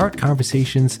help you start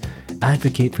conversations,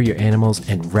 advocate for your animals,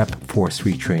 and rep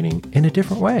force-free training in a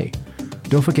different way.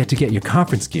 Don't forget to get your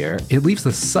conference gear. It leaves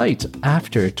the site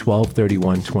after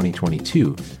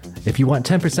 12/31/2022. If you want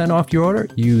 10% off your order,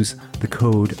 use the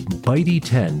code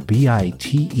BITEY10,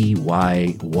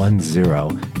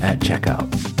 BITEY10 at checkout.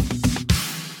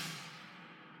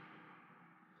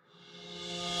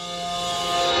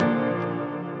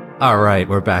 All right,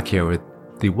 we're back here with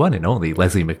the one and only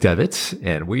Leslie McDevitt,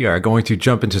 and we are going to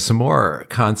jump into some more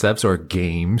concepts or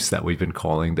games that we've been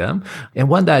calling them. And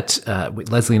one that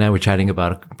Leslie and I were chatting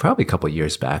about probably a couple of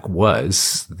years back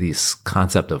was this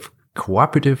concept of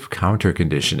cooperative counter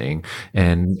conditioning.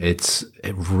 And it's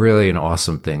really an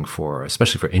awesome thing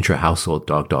especially for intra-household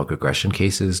dog-dog aggression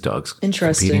cases, dogs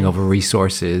competing over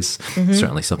resources.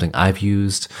 Certainly something I've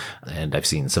used, and I've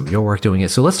seen some of your work doing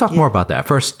it. So let's talk more about that.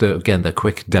 First, again, the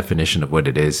quick definition of what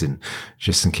it is, and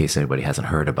just in case anybody hasn't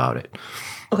heard about it.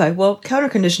 Okay, well, counter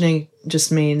conditioning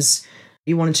just means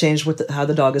you want to change how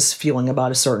the dog is feeling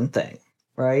about a certain thing,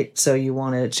 right? So you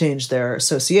want to change their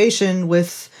association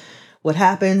with what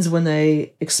happens when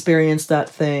they experience that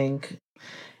thing.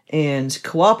 And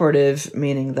cooperative,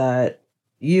 meaning that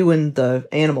you and the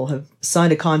animal have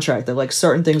signed a contract that like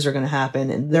certain things are going to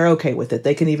happen and they're okay with it.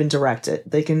 They can even direct it.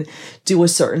 They can do a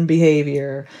certain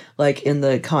behavior, like in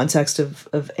the context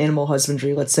of animal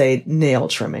husbandry, let's say nail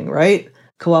trimming, right?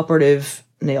 Cooperative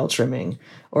nail trimming.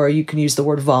 Or you can use the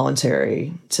word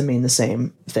voluntary to mean the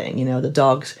same thing. You know, the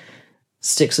dog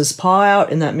sticks his paw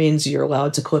out and that means you're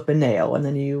allowed to clip a nail, and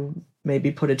then you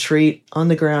maybe put a treat on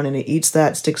the ground and it eats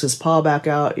that, sticks his paw back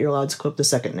out, you're allowed to clip the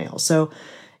second nail. So,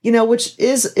 you know, which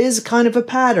is kind of a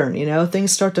pattern, you know,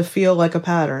 things start to feel like a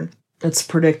pattern. It's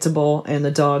predictable and the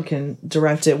dog can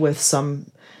direct it with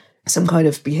some kind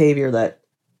of behavior that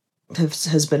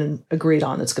has been agreed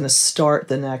on that's going to start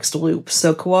the next loop.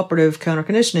 So cooperative counter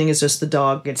conditioning is just the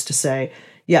dog gets to say,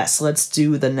 yes, let's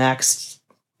do the next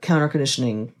counter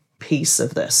conditioning piece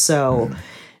of this. So,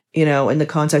 you know, in the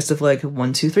context of like a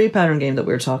 1, 2, 3 pattern game that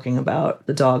we were talking about,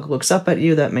 the dog looks up at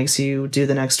you, that makes you do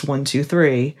the next 1, 2,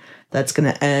 3. That's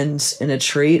going to end in a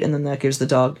treat. And then that gives the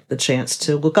dog the chance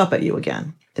to look up at you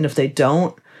again. And if they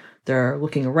don't, they're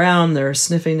looking around, they're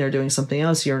sniffing, they're doing something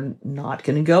else, you're not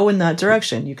going to go in that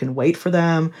direction. You can wait for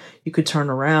them. You could turn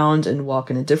around and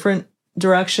walk in a different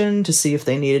direction to see if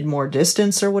they needed more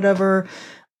distance or whatever.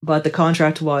 But the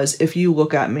contract was, if you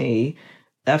look at me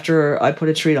after I put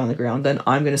a treat on the ground, then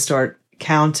I'm going to start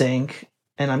counting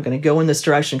and I'm going to go in this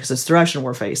direction because it's the direction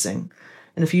we're facing.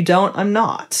 And if you don't, I'm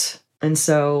not. And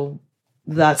so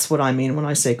that's what I mean when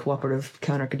I say cooperative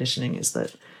counter conditioning, is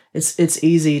that it's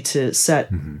easy to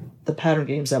set the pattern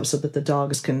games up so that the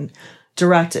dogs can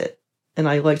direct it. And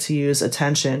I like to use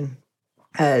attention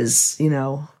as, you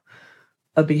know,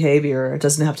 a behavior. It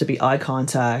doesn't have to be eye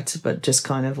contact, but just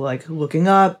kind of like looking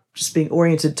up, just being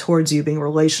oriented towards you, being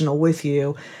relational with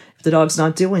you. If the dog's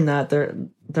not doing that,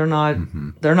 they're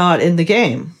not in the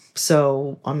game.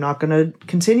 So I'm not going to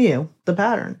continue the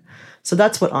pattern. So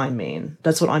that's what I mean.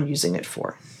 That's what I'm using it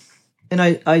for. And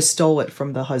I stole it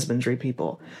from the husbandry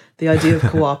people. The idea of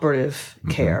cooperative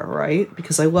care, right?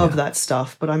 Because I love that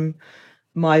stuff, but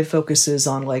my focus is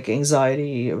on like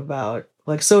anxiety about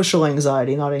like social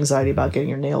anxiety, not anxiety about getting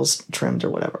your nails trimmed or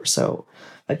whatever. So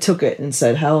I took it and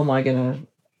said, how am I going to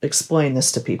explain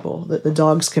this to people, that the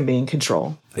dogs can be in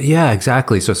control? Yeah,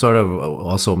 exactly. So sort of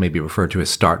also maybe referred to as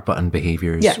start button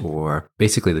behaviors, or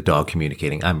basically the dog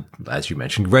communicating, I'm, as you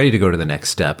mentioned, ready to go to the next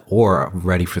step or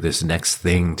ready for this next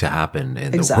thing to happen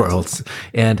in the world.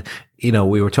 And you know,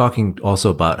 we were talking also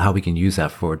about how we can use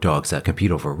that for dogs that compete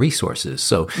over resources.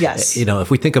 So, you know, if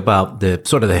we think about the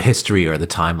sort of the history or the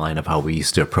timeline of how we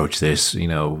used to approach this, you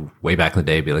know, way back in the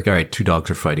day, be like, all right, 2 dogs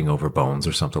are fighting over bones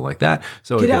or something like that.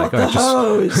 So get out the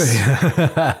hose.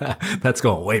 That's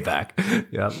going way back.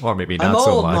 Yeah. Or maybe not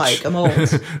so much. Mike, I'm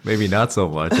old. Maybe not so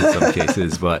much in some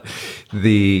cases, but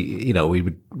you know,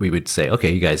 we would say,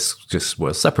 okay, you guys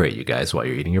we'll separate you guys while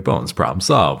you're eating your bones, problem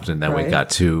solved. And then we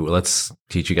got to, let's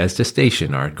teach you guys to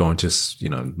station, or going to, you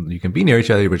know, you can be near each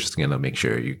other. We're just going to make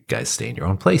sure you guys stay in your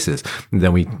own places. And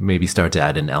then we maybe start to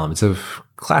add in elements of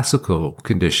classical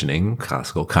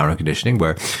counter conditioning,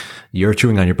 where you're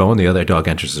chewing on your bone, the other dog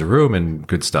enters the room and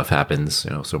good stuff happens.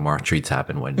 You know, so more treats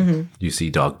happen when you see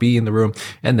dog B in the room,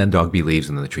 and then dog B leaves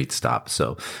and then the treats stop.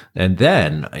 So, and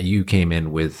then you came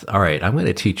in with, all right, I'm going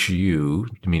to teach you,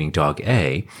 meaning dog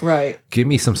A, give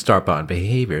me some start button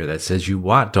behavior that says you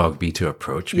want dog B to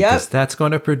approach, because that's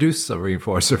going to produce a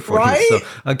reinforcer for you. So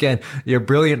again, your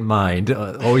brilliant mind,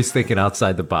 always thinking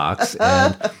outside the box,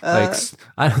 and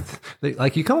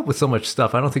like you come up with so much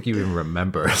stuff, I don't think you even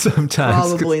remember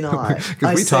sometimes. Probably not.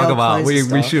 Because we talk about,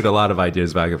 we shoot a lot of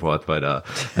ideas back and forth, but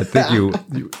I think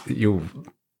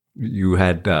you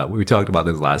had, we talked about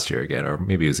this last year again, or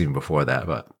maybe it was even before that,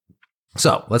 but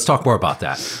so let's talk more about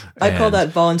that. I call that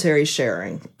voluntary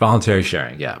sharing. Voluntary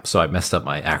sharing, yeah. So I messed up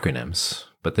my acronyms,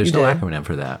 but there's no acronym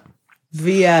for that.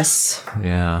 VS.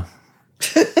 Yeah.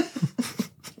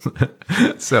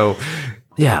 So,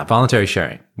 yeah, voluntary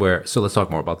sharing. So let's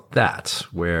talk more about that,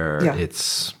 where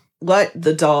it's... Let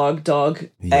the dog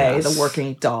A, the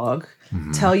working dog,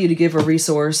 tell you to give a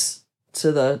resource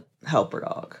to the helper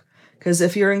dog. Because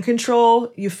if you're in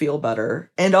control, you feel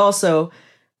better. And also,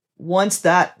 once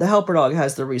the helper dog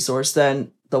has the resource,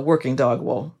 then the working dog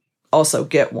will also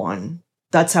get one.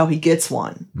 That's how he gets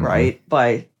one, right?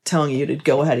 By telling you to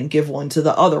go ahead and give one to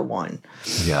the other one.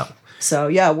 Yeah. So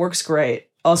yeah, it works great.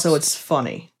 Also, it's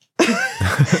funny.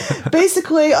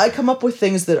 Basically, I come up with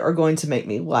things that are going to make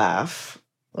me laugh.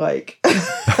 Like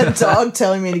a dog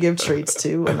telling me to give treats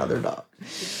to another dog.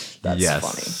 That's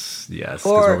funny. Yes.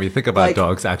 Or Because when we think about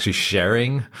dogs actually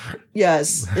sharing.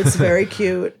 Yes, it's very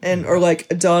cute. Or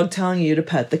like a dog telling you to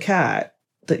pet the cat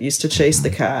that used to chase the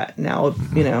cat. Now,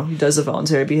 he does a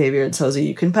voluntary behavior and tells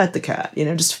you can pet the cat.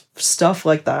 Just stuff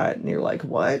like that. And you're like,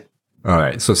 what? All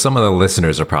right. So some of the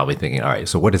listeners are probably thinking, all right,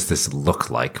 so what does this look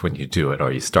like when you do it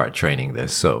or you start training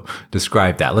this? So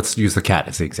describe that. Let's use the cat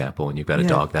as the example. When you've got a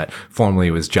dog that formerly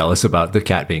was jealous about the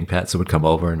cat being pet, so would come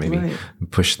over and maybe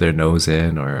push their nose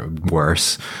in or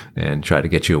worse and try to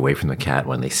get you away from the cat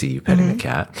when they see you petting the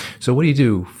cat. So what do you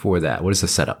do for that? What does the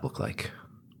setup look like?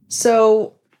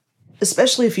 So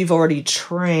especially if you've already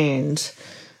trained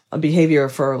a behavior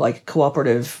for like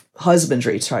cooperative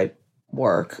husbandry type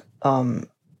work,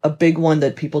 a big one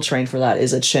that people train for that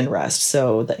is a chin rest.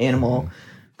 So the animal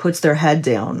puts their head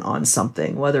down on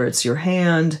something, whether it's your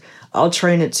hand. I'll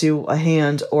train it to a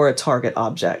hand or a target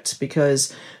object,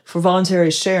 because for voluntary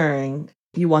sharing,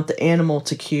 you want the animal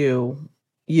to cue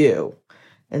you.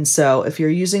 And so if you're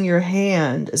using your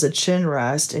hand as a chin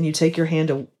rest and you take your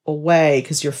hand away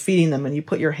because you're feeding them and you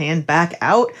put your hand back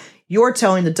out, you're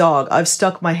telling the dog, I've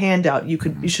stuck my hand out. You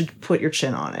should put your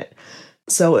chin on it.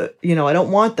 So, I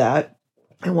don't want that.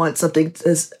 I want something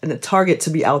as a target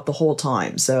to be out the whole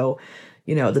time. So,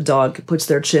 the dog puts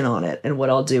their chin on it. And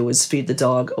what I'll do is feed the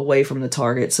dog away from the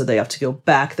target. So they have to go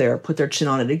back there, put their chin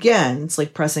on it again. It's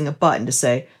like pressing a button to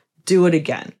say, do it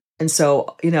again. And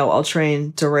so, I'll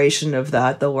train duration of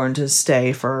that. They'll learn to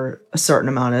stay for a certain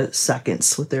amount of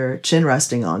seconds with their chin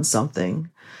resting on something.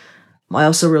 I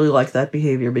also really like that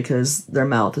behavior because their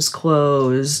mouth is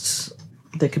closed.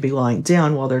 They could be lying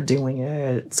down while they're doing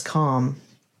it. It's calm.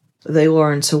 They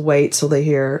learn to wait till they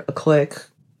hear a click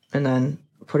and then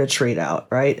put a treat out,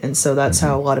 right? And so that's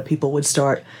how a lot of people would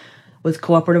start with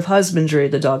cooperative husbandry.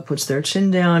 The dog puts their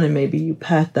chin down and maybe you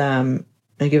pet them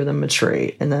and give them a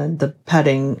treat. And then the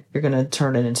petting, you're going to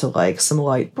turn it into like some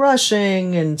light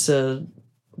brushing into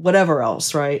whatever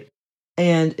else, right?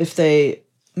 And if they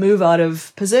move out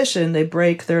of position, they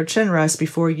break their chin rest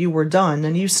before you were done,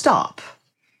 and you stop.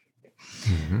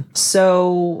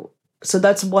 So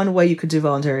that's one way you could do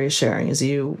voluntary sharing is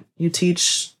you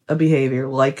teach a behavior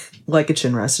like a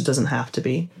chin rest. It doesn't have to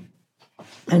be.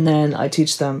 And then I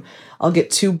teach them, I'll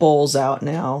get 2 bowls out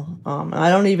now. I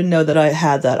don't even know that I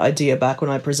had that idea back when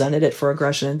I presented it for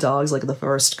aggression in dogs, like the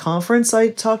first conference I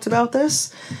talked about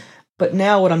this. But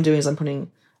now what I'm doing is I'm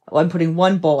putting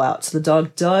 1 bowl out. So the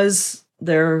dog does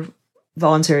their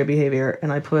voluntary behavior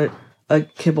and I put a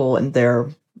kibble in their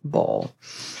bowl.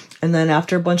 And then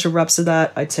after a bunch of reps of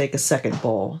that, I take a second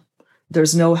bowl.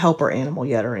 There's no helper animal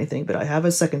yet or anything, but I have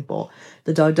a second bowl.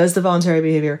 The dog does the voluntary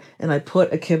behavior, and I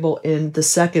put a kibble in the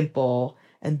second bowl,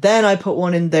 and then I put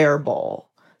one in their bowl.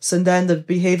 So then the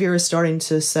behavior is starting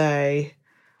to say,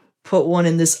 put one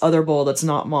in this other bowl that's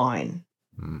not mine.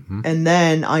 And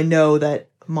then I know that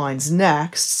mine's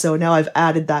next, so now I've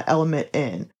added that element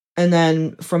in. And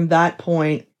then from that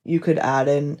point, you could add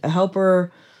in a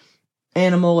helper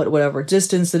animal at whatever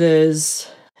distance it is.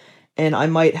 And I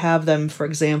might have them, for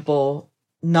example,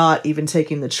 not even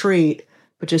taking the treat,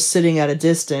 but just sitting at a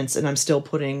distance, and I'm still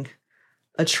putting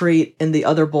a treat in the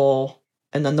other bowl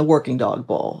and then the working dog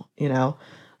bowl,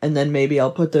 and then maybe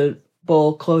I'll put the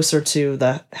bowl closer to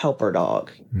the helper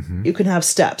dog. You can have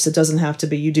steps. It doesn't have to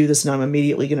be you do this and I'm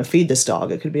immediately going to feed this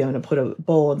dog. It could be I'm going to put a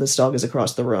bowl and this dog is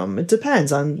across the room. It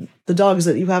depends on the dogs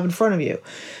that you have in front of you.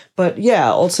 But yeah,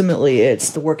 ultimately it's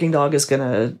the working dog is going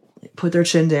to put their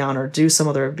chin down or do some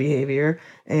other behavior,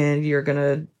 and you're going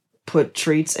to put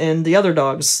treats in the other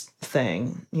dog's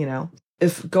thing,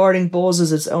 If guarding bowls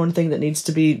is its own thing that needs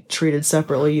to be treated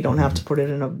separately, you don't have to put it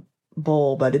in a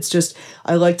bowl, but it's just,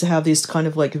 I like to have these kind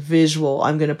of like visual,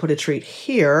 I'm going to put a treat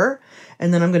here,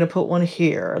 and then I'm going to put one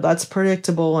here. That's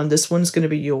predictable, and this one's going to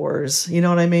be yours. You know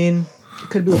what I mean? It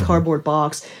could be a cardboard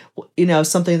box,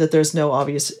 something that there's no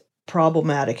obvious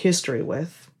problematic history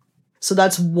with. So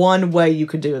that's one way you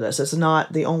could do this. It's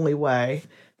not the only way.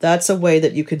 That's a way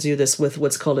that you could do this with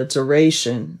what's called a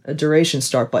duration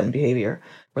start button behavior,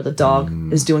 where the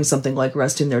dog is doing something like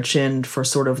resting their chin for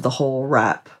sort of the whole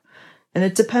rep. And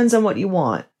it depends on what you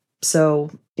want. So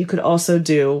you could also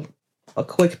do a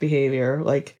quick behavior,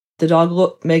 like the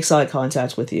dog makes eye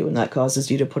contact with you, and that causes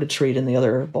you to put a treat in the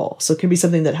other bowl. So it can be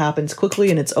something that happens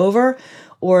quickly and it's over,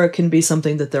 or it can be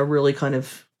something that they're really kind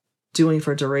of doing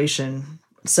for duration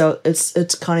So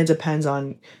it's kind of depends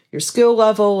on your skill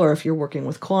level, or if you're working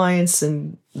with clients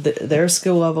and their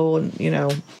skill level,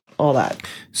 and all that.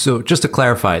 So just to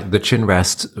clarify, the chin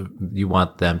rest, you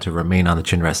want them to remain on the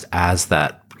chin rest as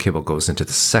that kibble goes into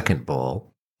the second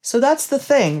bowl. So that's the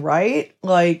thing, right?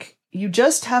 Like, you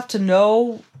just have to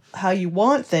know how you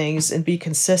want things and be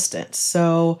consistent.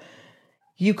 So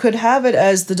you could have it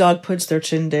as the dog puts their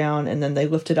chin down and then they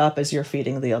lift it up as you're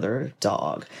feeding the other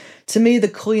dog. To me, the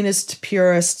cleanest,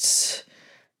 purest,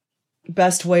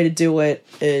 best way to do it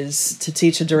is to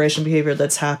teach a duration behavior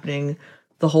that's happening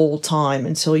the whole time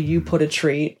until you put a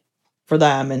treat for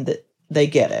them and they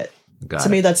get it. To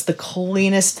me, that's the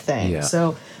cleanest thing. Yeah,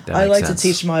 so I like to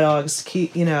teach my dogs,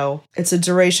 it's a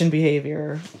duration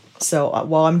behavior. So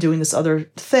while I'm doing this other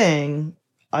thing,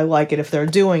 I like it if they're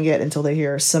doing it until they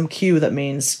hear some cue that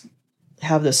means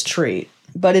have this treat.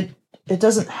 But it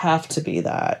doesn't have to be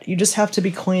that. You just have to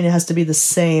be clean. It has to be the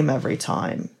same every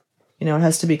time. It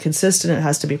has to be consistent. It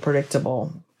has to be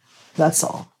predictable. That's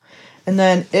all. And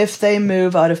then if they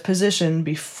move out of position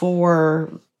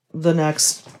before the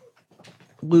next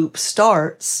loop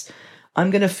starts, I'm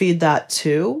going to feed that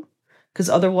too, because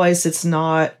otherwise it's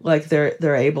not like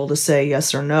they're able to say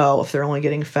yes or no if they're only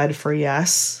getting fed for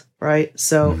yes, right?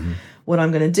 So what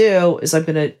I'm going to do is I'm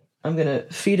going to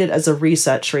feed it as a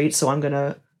reset treat. So I'm going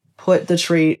to put the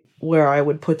treat where I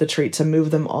would put the treat to move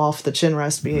them off the chin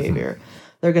rest behavior.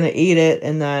 They're going to eat it,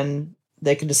 and then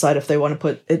they can decide if they want to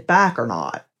put it back or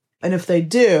not. And if they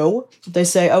do, they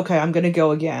say, okay, I'm going to go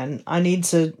again. I need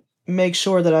to make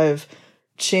sure that I've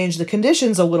changed the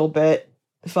conditions a little bit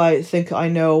if I think I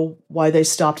know why they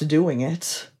stopped doing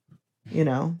it,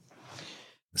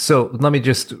 So let me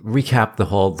just recap the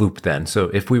whole loop then.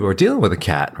 So if we were dealing with a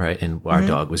cat, right, and our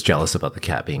dog was jealous about the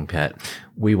cat being pet,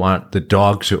 we want the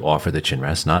dog to offer the chin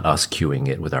rest, not us cueing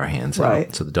it with our hands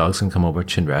out. So the dog's can come over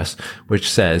chin rest, which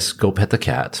says, go pet the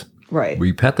cat. Right.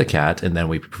 We pet the cat, and then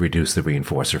we produce the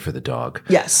reinforcer for the dog.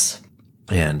 Yes.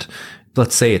 And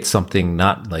let's say it's something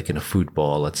not like in a food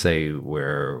bowl. Let's say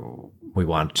where we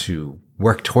want to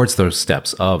work towards those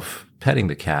steps of petting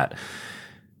the cat.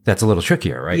 That's a little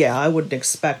trickier, right? Yeah, I wouldn't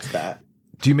expect that.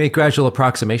 Do you make gradual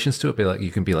approximations to it?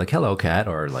 You can be like, hello, cat,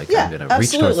 or I'm going to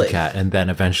reach towards the cat, and then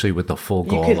eventually with the full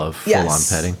goal of full-on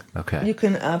petting? Okay. You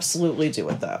can absolutely do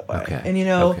it that way. Okay.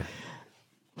 And,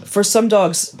 for some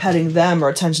dogs, petting them or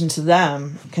attention to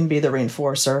them can be the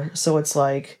reinforcer. So it's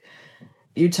like,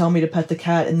 you tell me to pet the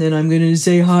cat, and then I'm going to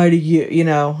say hi to you,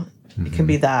 It can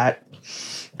be that.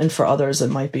 And for others, it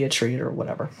might be a treat or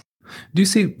whatever. Do you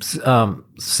see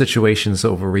situations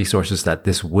over resources that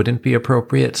this wouldn't be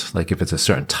appropriate? Like if it's a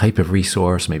certain type of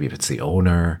resource, maybe if it's the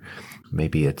owner,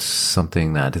 maybe it's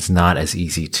something that is not as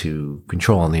easy to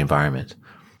control in the environment?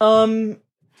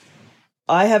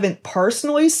 I haven't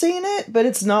personally seen it, but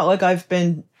it's not like I've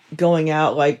been going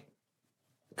out like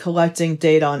collecting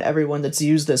data on everyone that's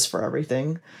used this for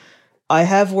everything. I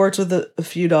have worked with a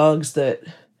few dogs that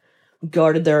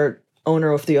guarded their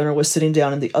owner if the owner was sitting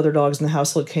down and the other dogs in the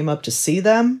household came up to see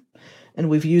them. And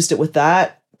we've used it with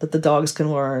that the dogs can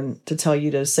learn to tell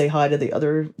you to say hi to the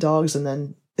other dogs and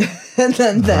then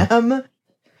them.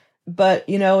 But,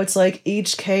 it's like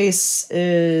each case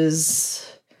is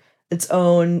its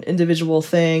own individual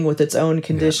thing with its own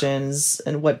conditions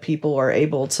and what people are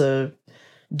able to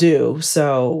do.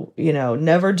 So,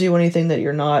 never do anything that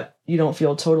you don't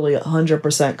feel totally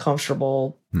 100%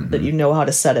 comfortable that you know how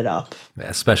to set it up.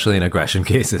 Especially in aggression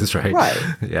cases, right?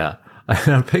 Right. Yeah.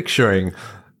 I'm picturing,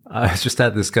 I just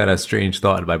had this kind of strange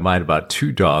thought in my mind about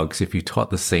two dogs. If you taught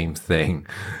the same thing,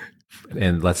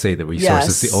 and let's say the resource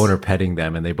is the owner petting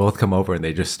them, and they both come over and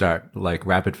they just start like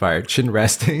rapid fire chin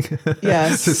resting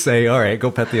to say, all right,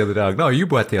 go pet the other dog. No, you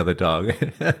pet the other dog.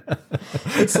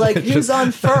 It's like, who's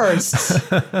on first?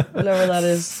 Whatever that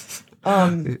is.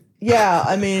 Yeah,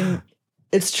 I mean,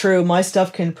 it's true. My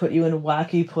stuff can put you in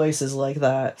wacky places like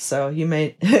that. So you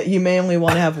may only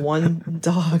want to have one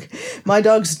dog. My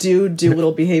dogs do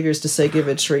little behaviors to say give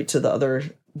a treat to the other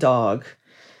dog.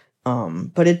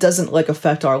 But it doesn't like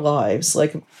affect our lives.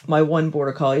 Like my one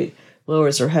border collie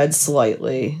lowers her head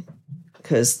slightly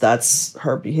because that's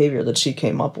her behavior that she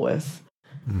came up with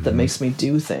that makes me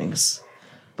do things.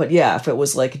 But yeah, if it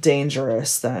was like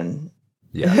dangerous, then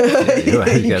you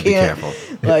gotta be careful.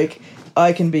 Like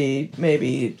I can be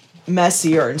maybe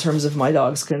messier in terms of my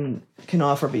dogs can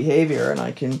offer behavior and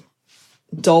I can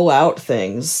dole out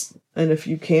things. And if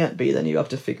you can't be, then you have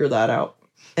to figure that out.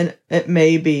 And it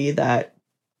may be that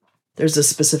there's a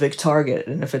specific target,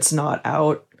 and if it's not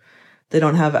out, they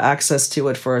don't have access to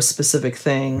it for a specific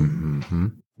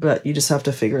thing. But you just have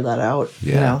to figure that out.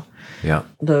 Yeah.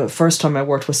 The first time I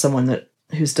worked with someone that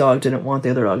whose dog didn't want the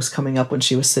other dogs coming up when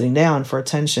she was sitting down for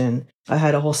attention. I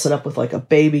had a whole setup with like a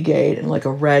baby gate and like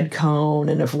a red cone.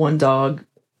 And if one dog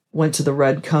went to the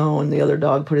red cone, the other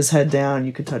dog put his head down,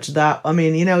 you could touch that. I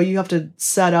mean, you have to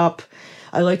set up.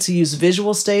 I like to use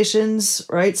visual stations,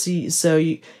 right? So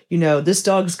you know, this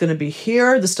dog's going to be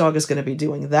here. This dog is going to be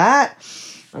doing that.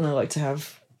 And I like to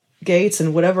have gates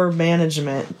and whatever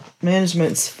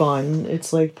management's fun.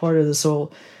 It's like part of this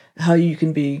whole, how you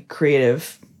can be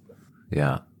creative.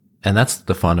 Yeah. And that's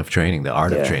the fun of training, the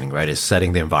art of training, right? Is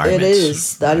setting the environment. It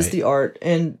is. That is the art.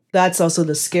 And that's also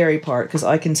the scary part, because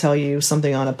I can tell you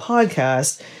something on a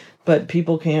podcast, but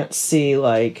people can't see,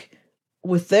 like,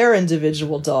 with their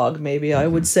individual dog, maybe I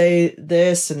would say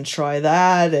this and try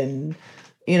that. And,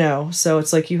 so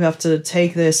it's like you have to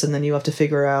take this and then you have to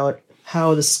figure out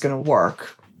how this is going to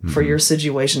work for your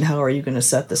situation. How are you going to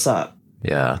set this up?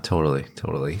 Yeah,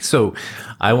 totally. So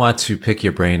I want to pick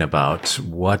your brain about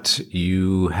what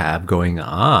you have going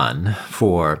on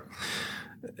for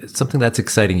something that's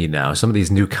exciting you now, some of these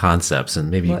new concepts,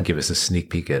 and maybe you can give us a sneak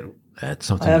peek at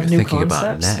something you're thinking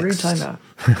about next. What are you talking about?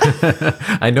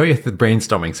 I know you're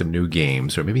brainstorming some new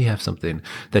games, or maybe you have something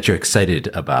that you're excited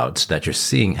about that you're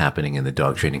seeing happening in the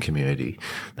dog training community.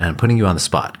 And I'm putting you on the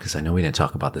spot because I know we didn't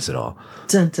talk about this at all.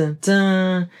 Dun, dun,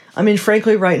 dun. I mean,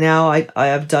 frankly, right now I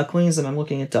have ducklings and I'm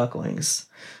looking at ducklings,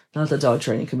 not the dog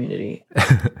training community.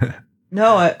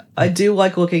 No, I do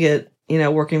like looking at,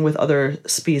 working with other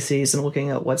species and looking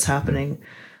at what's happening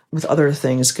with other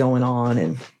things going on,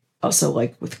 and also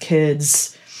like with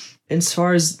kids. As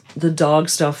far as the dog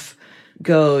stuff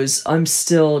goes, I'm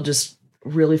still just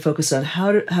really focused on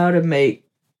how to make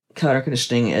counter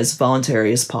conditioning as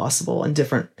voluntary as possible, and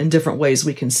different ways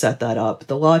we can set that up.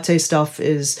 The latte stuff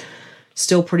is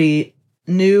still pretty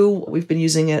new. We've been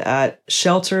using it at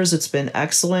shelters. It's been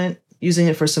excellent. Using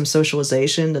it for some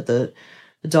socialization, that the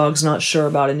dog's not sure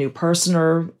about a new person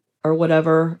or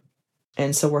whatever.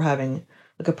 And so we're having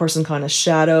like a person kind of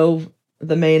shadow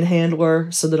the main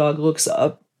handler. So the dog looks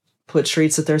up, put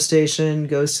treats at their station,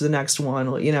 goes to the next one,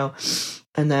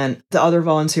 and then the other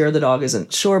volunteer the dog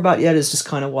isn't sure about yet is just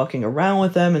kind of walking around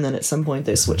with them. And then at some point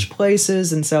they switch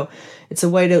places. And so it's a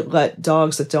way to let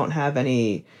dogs that don't have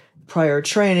any prior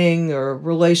training or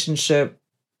relationship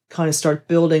kind of start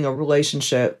building a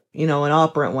relationship, an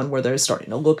operant one, where they're starting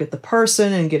to look at the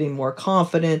person and getting more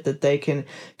confident that they can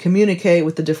communicate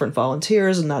with the different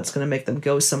volunteers, and that's going to make them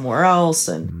go somewhere else,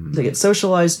 and they get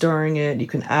socialized during it. You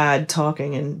can add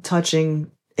talking and touching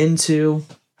into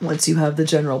once you have the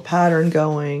general pattern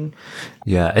going.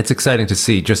 Yeah, it's exciting to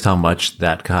see just how much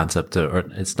that concept, or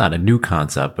it's not a new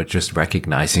concept, but just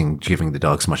recognizing, giving the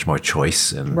dogs much more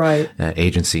choice and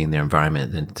agency in their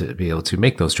environment, and to be able to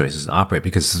make those choices and operate,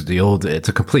 because it's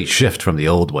a complete shift from the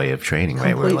old way of training,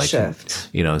 right? Where like, shift.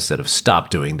 Instead of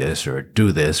stop doing this or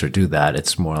do that,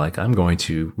 it's more like, I'm going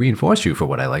to reinforce you for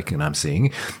what I like and I'm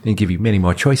seeing, and give you many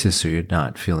more choices so you're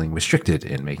not feeling restricted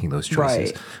in making those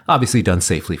choices. Right. Obviously done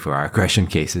safely for our aggression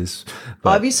cases.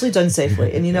 But obviously done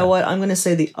safely. And you know what? I'm going to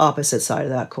say the opposite side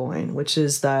of that coin, which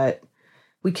is that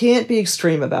we can't be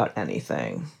extreme about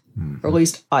anything. Or at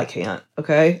least I can't,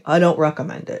 okay? I don't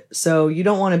recommend it. So you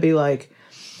don't want to be like,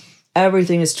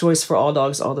 everything is choice for all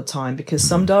dogs all the time, because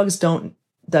some dogs don't,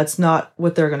 that's not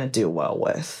what they're going to do well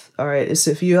with, all right? It's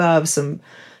if you have some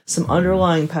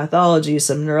underlying pathology,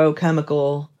 some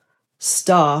neurochemical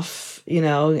stuff,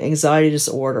 anxiety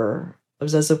disorder,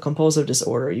 obsessive compulsive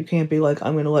disorder, you can't be like,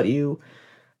 I'm going to let you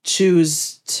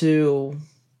choose to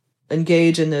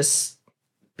engage in this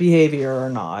behavior or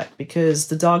not, because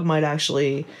the dog might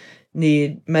actually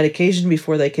need medication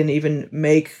before they can even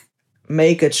make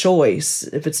a choice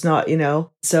if it's not,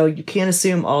 so you can't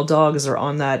assume all dogs are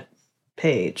on that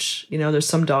page. There's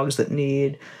some dogs that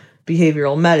need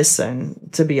behavioral medicine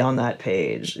to be on that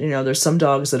page. There's some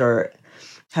dogs that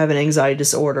have an anxiety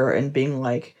disorder and being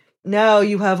like, no,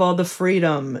 you have all the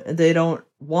freedom. They don't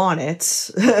want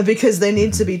it because they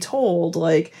need to be told,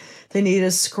 like, they need a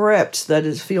script that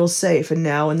feels safe. And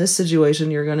now in this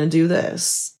situation, you're going to do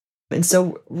this. And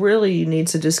so really you need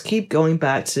to just keep going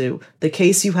back to the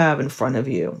case you have in front of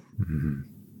you. Mm-hmm.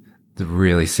 The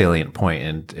really salient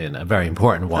point, and a very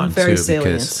important one very too,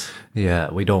 salient.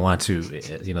 Because we don't want to,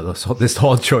 this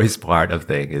whole choice part of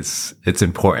thing it's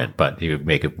important, but you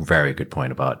make a very good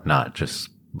point about not just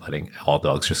letting all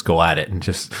dogs just go at it and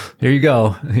just, here you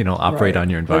go, operate on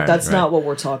your environment. But that's not what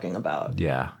we're talking about.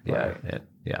 Yeah. Right.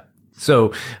 Yeah.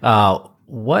 So,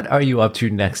 what are you up to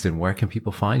next, and where can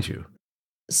people find you?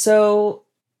 So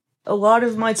a lot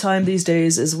of my time these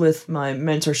days is with my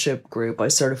mentorship group. I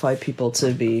certify people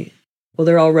to be,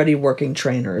 they're already working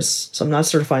trainers. So I'm not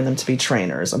certifying them to be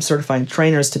trainers. I'm certifying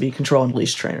trainers to be control and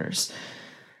leash trainers.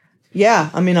 Yeah,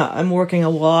 I mean, I'm working a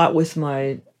lot with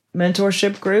my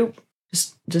mentorship group.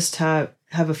 Just have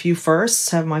a few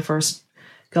firsts. Have my first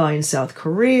guy in South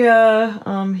Korea.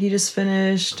 He just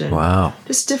finished. And wow.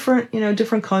 Just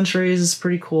different countries. It's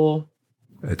pretty cool.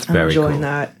 It's very enjoying cool.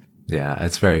 that. Yeah,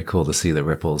 it's very cool to see the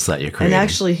ripples that you're creating. And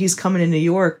actually, he's coming to New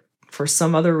York for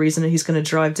some other reason, and he's going to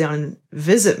drive down and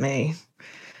visit me.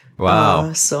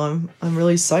 Wow. So I'm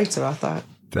really psyched about that.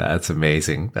 That's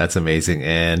amazing. That's amazing.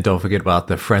 And don't forget about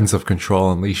the Friends of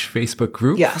Control Unleashed Facebook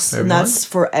group. Yes, everyone. And that's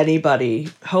for anybody.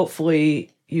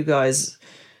 Hopefully, you guys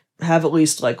have at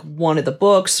least like one of the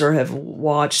books or have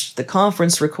watched the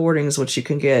conference recordings, which you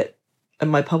can get at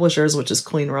my publishers, which is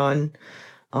Clean Run,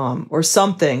 or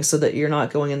something, so that you're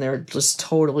not going in there just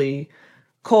totally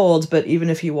cold. But even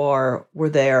if you were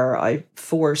there, I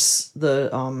force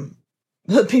the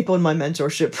people in my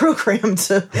mentorship program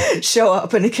to show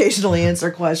up and occasionally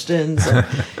answer questions. And,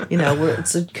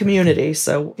 it's a community,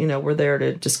 so we're there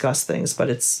to discuss things. But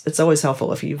it's always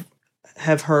helpful if you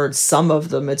have heard some of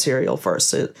the material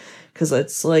first, because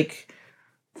it's like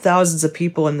thousands of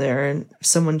people in there, and if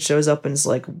someone shows up and is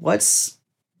like,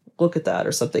 look at that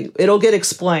or something, it'll get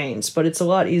explained. But it's a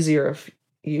lot easier if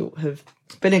you have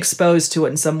been exposed to it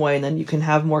in some way, and then you can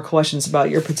have more questions about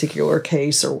your particular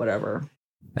case or whatever.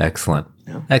 Excellent.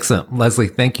 Yeah. Excellent. Leslie,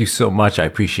 thank you so much. I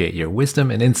appreciate your wisdom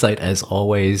and insight as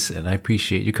always, and I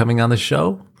appreciate you coming on the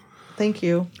show. Thank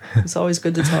you. It's always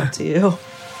good to talk to you.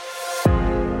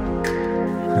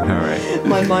 All right.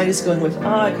 My mind is going with,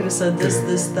 I could have said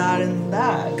this, that,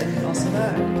 and also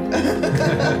that.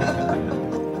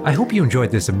 I hope you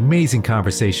enjoyed this amazing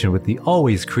conversation with the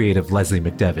always creative Leslie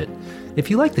McDevitt. If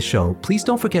you like the show, please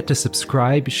don't forget to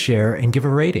subscribe, share, and give a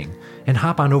rating. And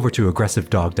hop on over to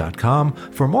aggressivedog.com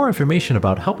for more information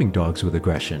about helping dogs with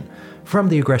aggression. From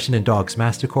the Aggression in Dogs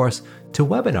Master Course to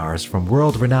webinars from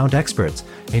world-renowned experts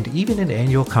and even an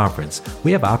annual conference,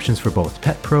 we have options for both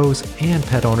pet pros and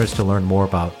pet owners to learn more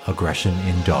about aggression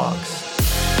in dogs.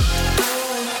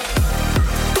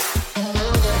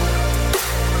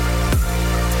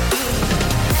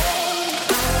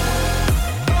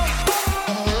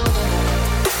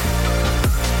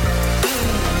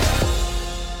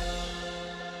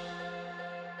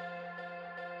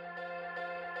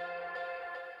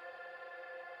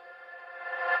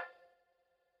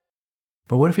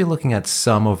 But what if you're looking at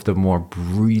some of the more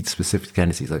breed-specific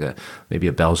tendencies, like maybe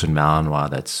a Belgian Malinois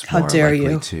that's How more dare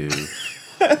likely you. to...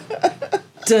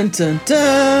 Dun, dun,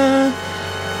 dun.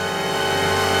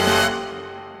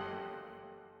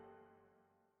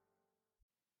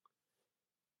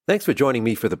 Thanks for joining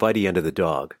me for the Bitey End of the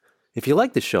Dog. If you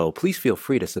like the show, please feel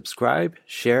free to subscribe,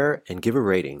 share, and give a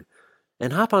rating.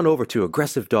 And hop on over to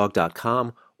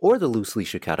aggressivedog.com or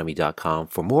thelooseleashacademy.com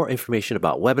for more information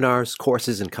about webinars,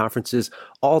 courses, and conferences,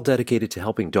 all dedicated to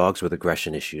helping dogs with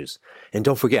aggression issues. And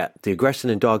don't forget, the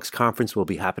Aggression in Dogs Conference will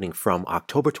be happening from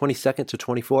October 22nd to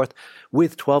 24th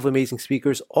with 12 amazing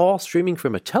speakers, all streaming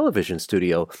from a television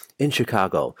studio in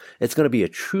Chicago. It's going to be a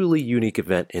truly unique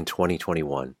event in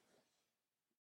 2021.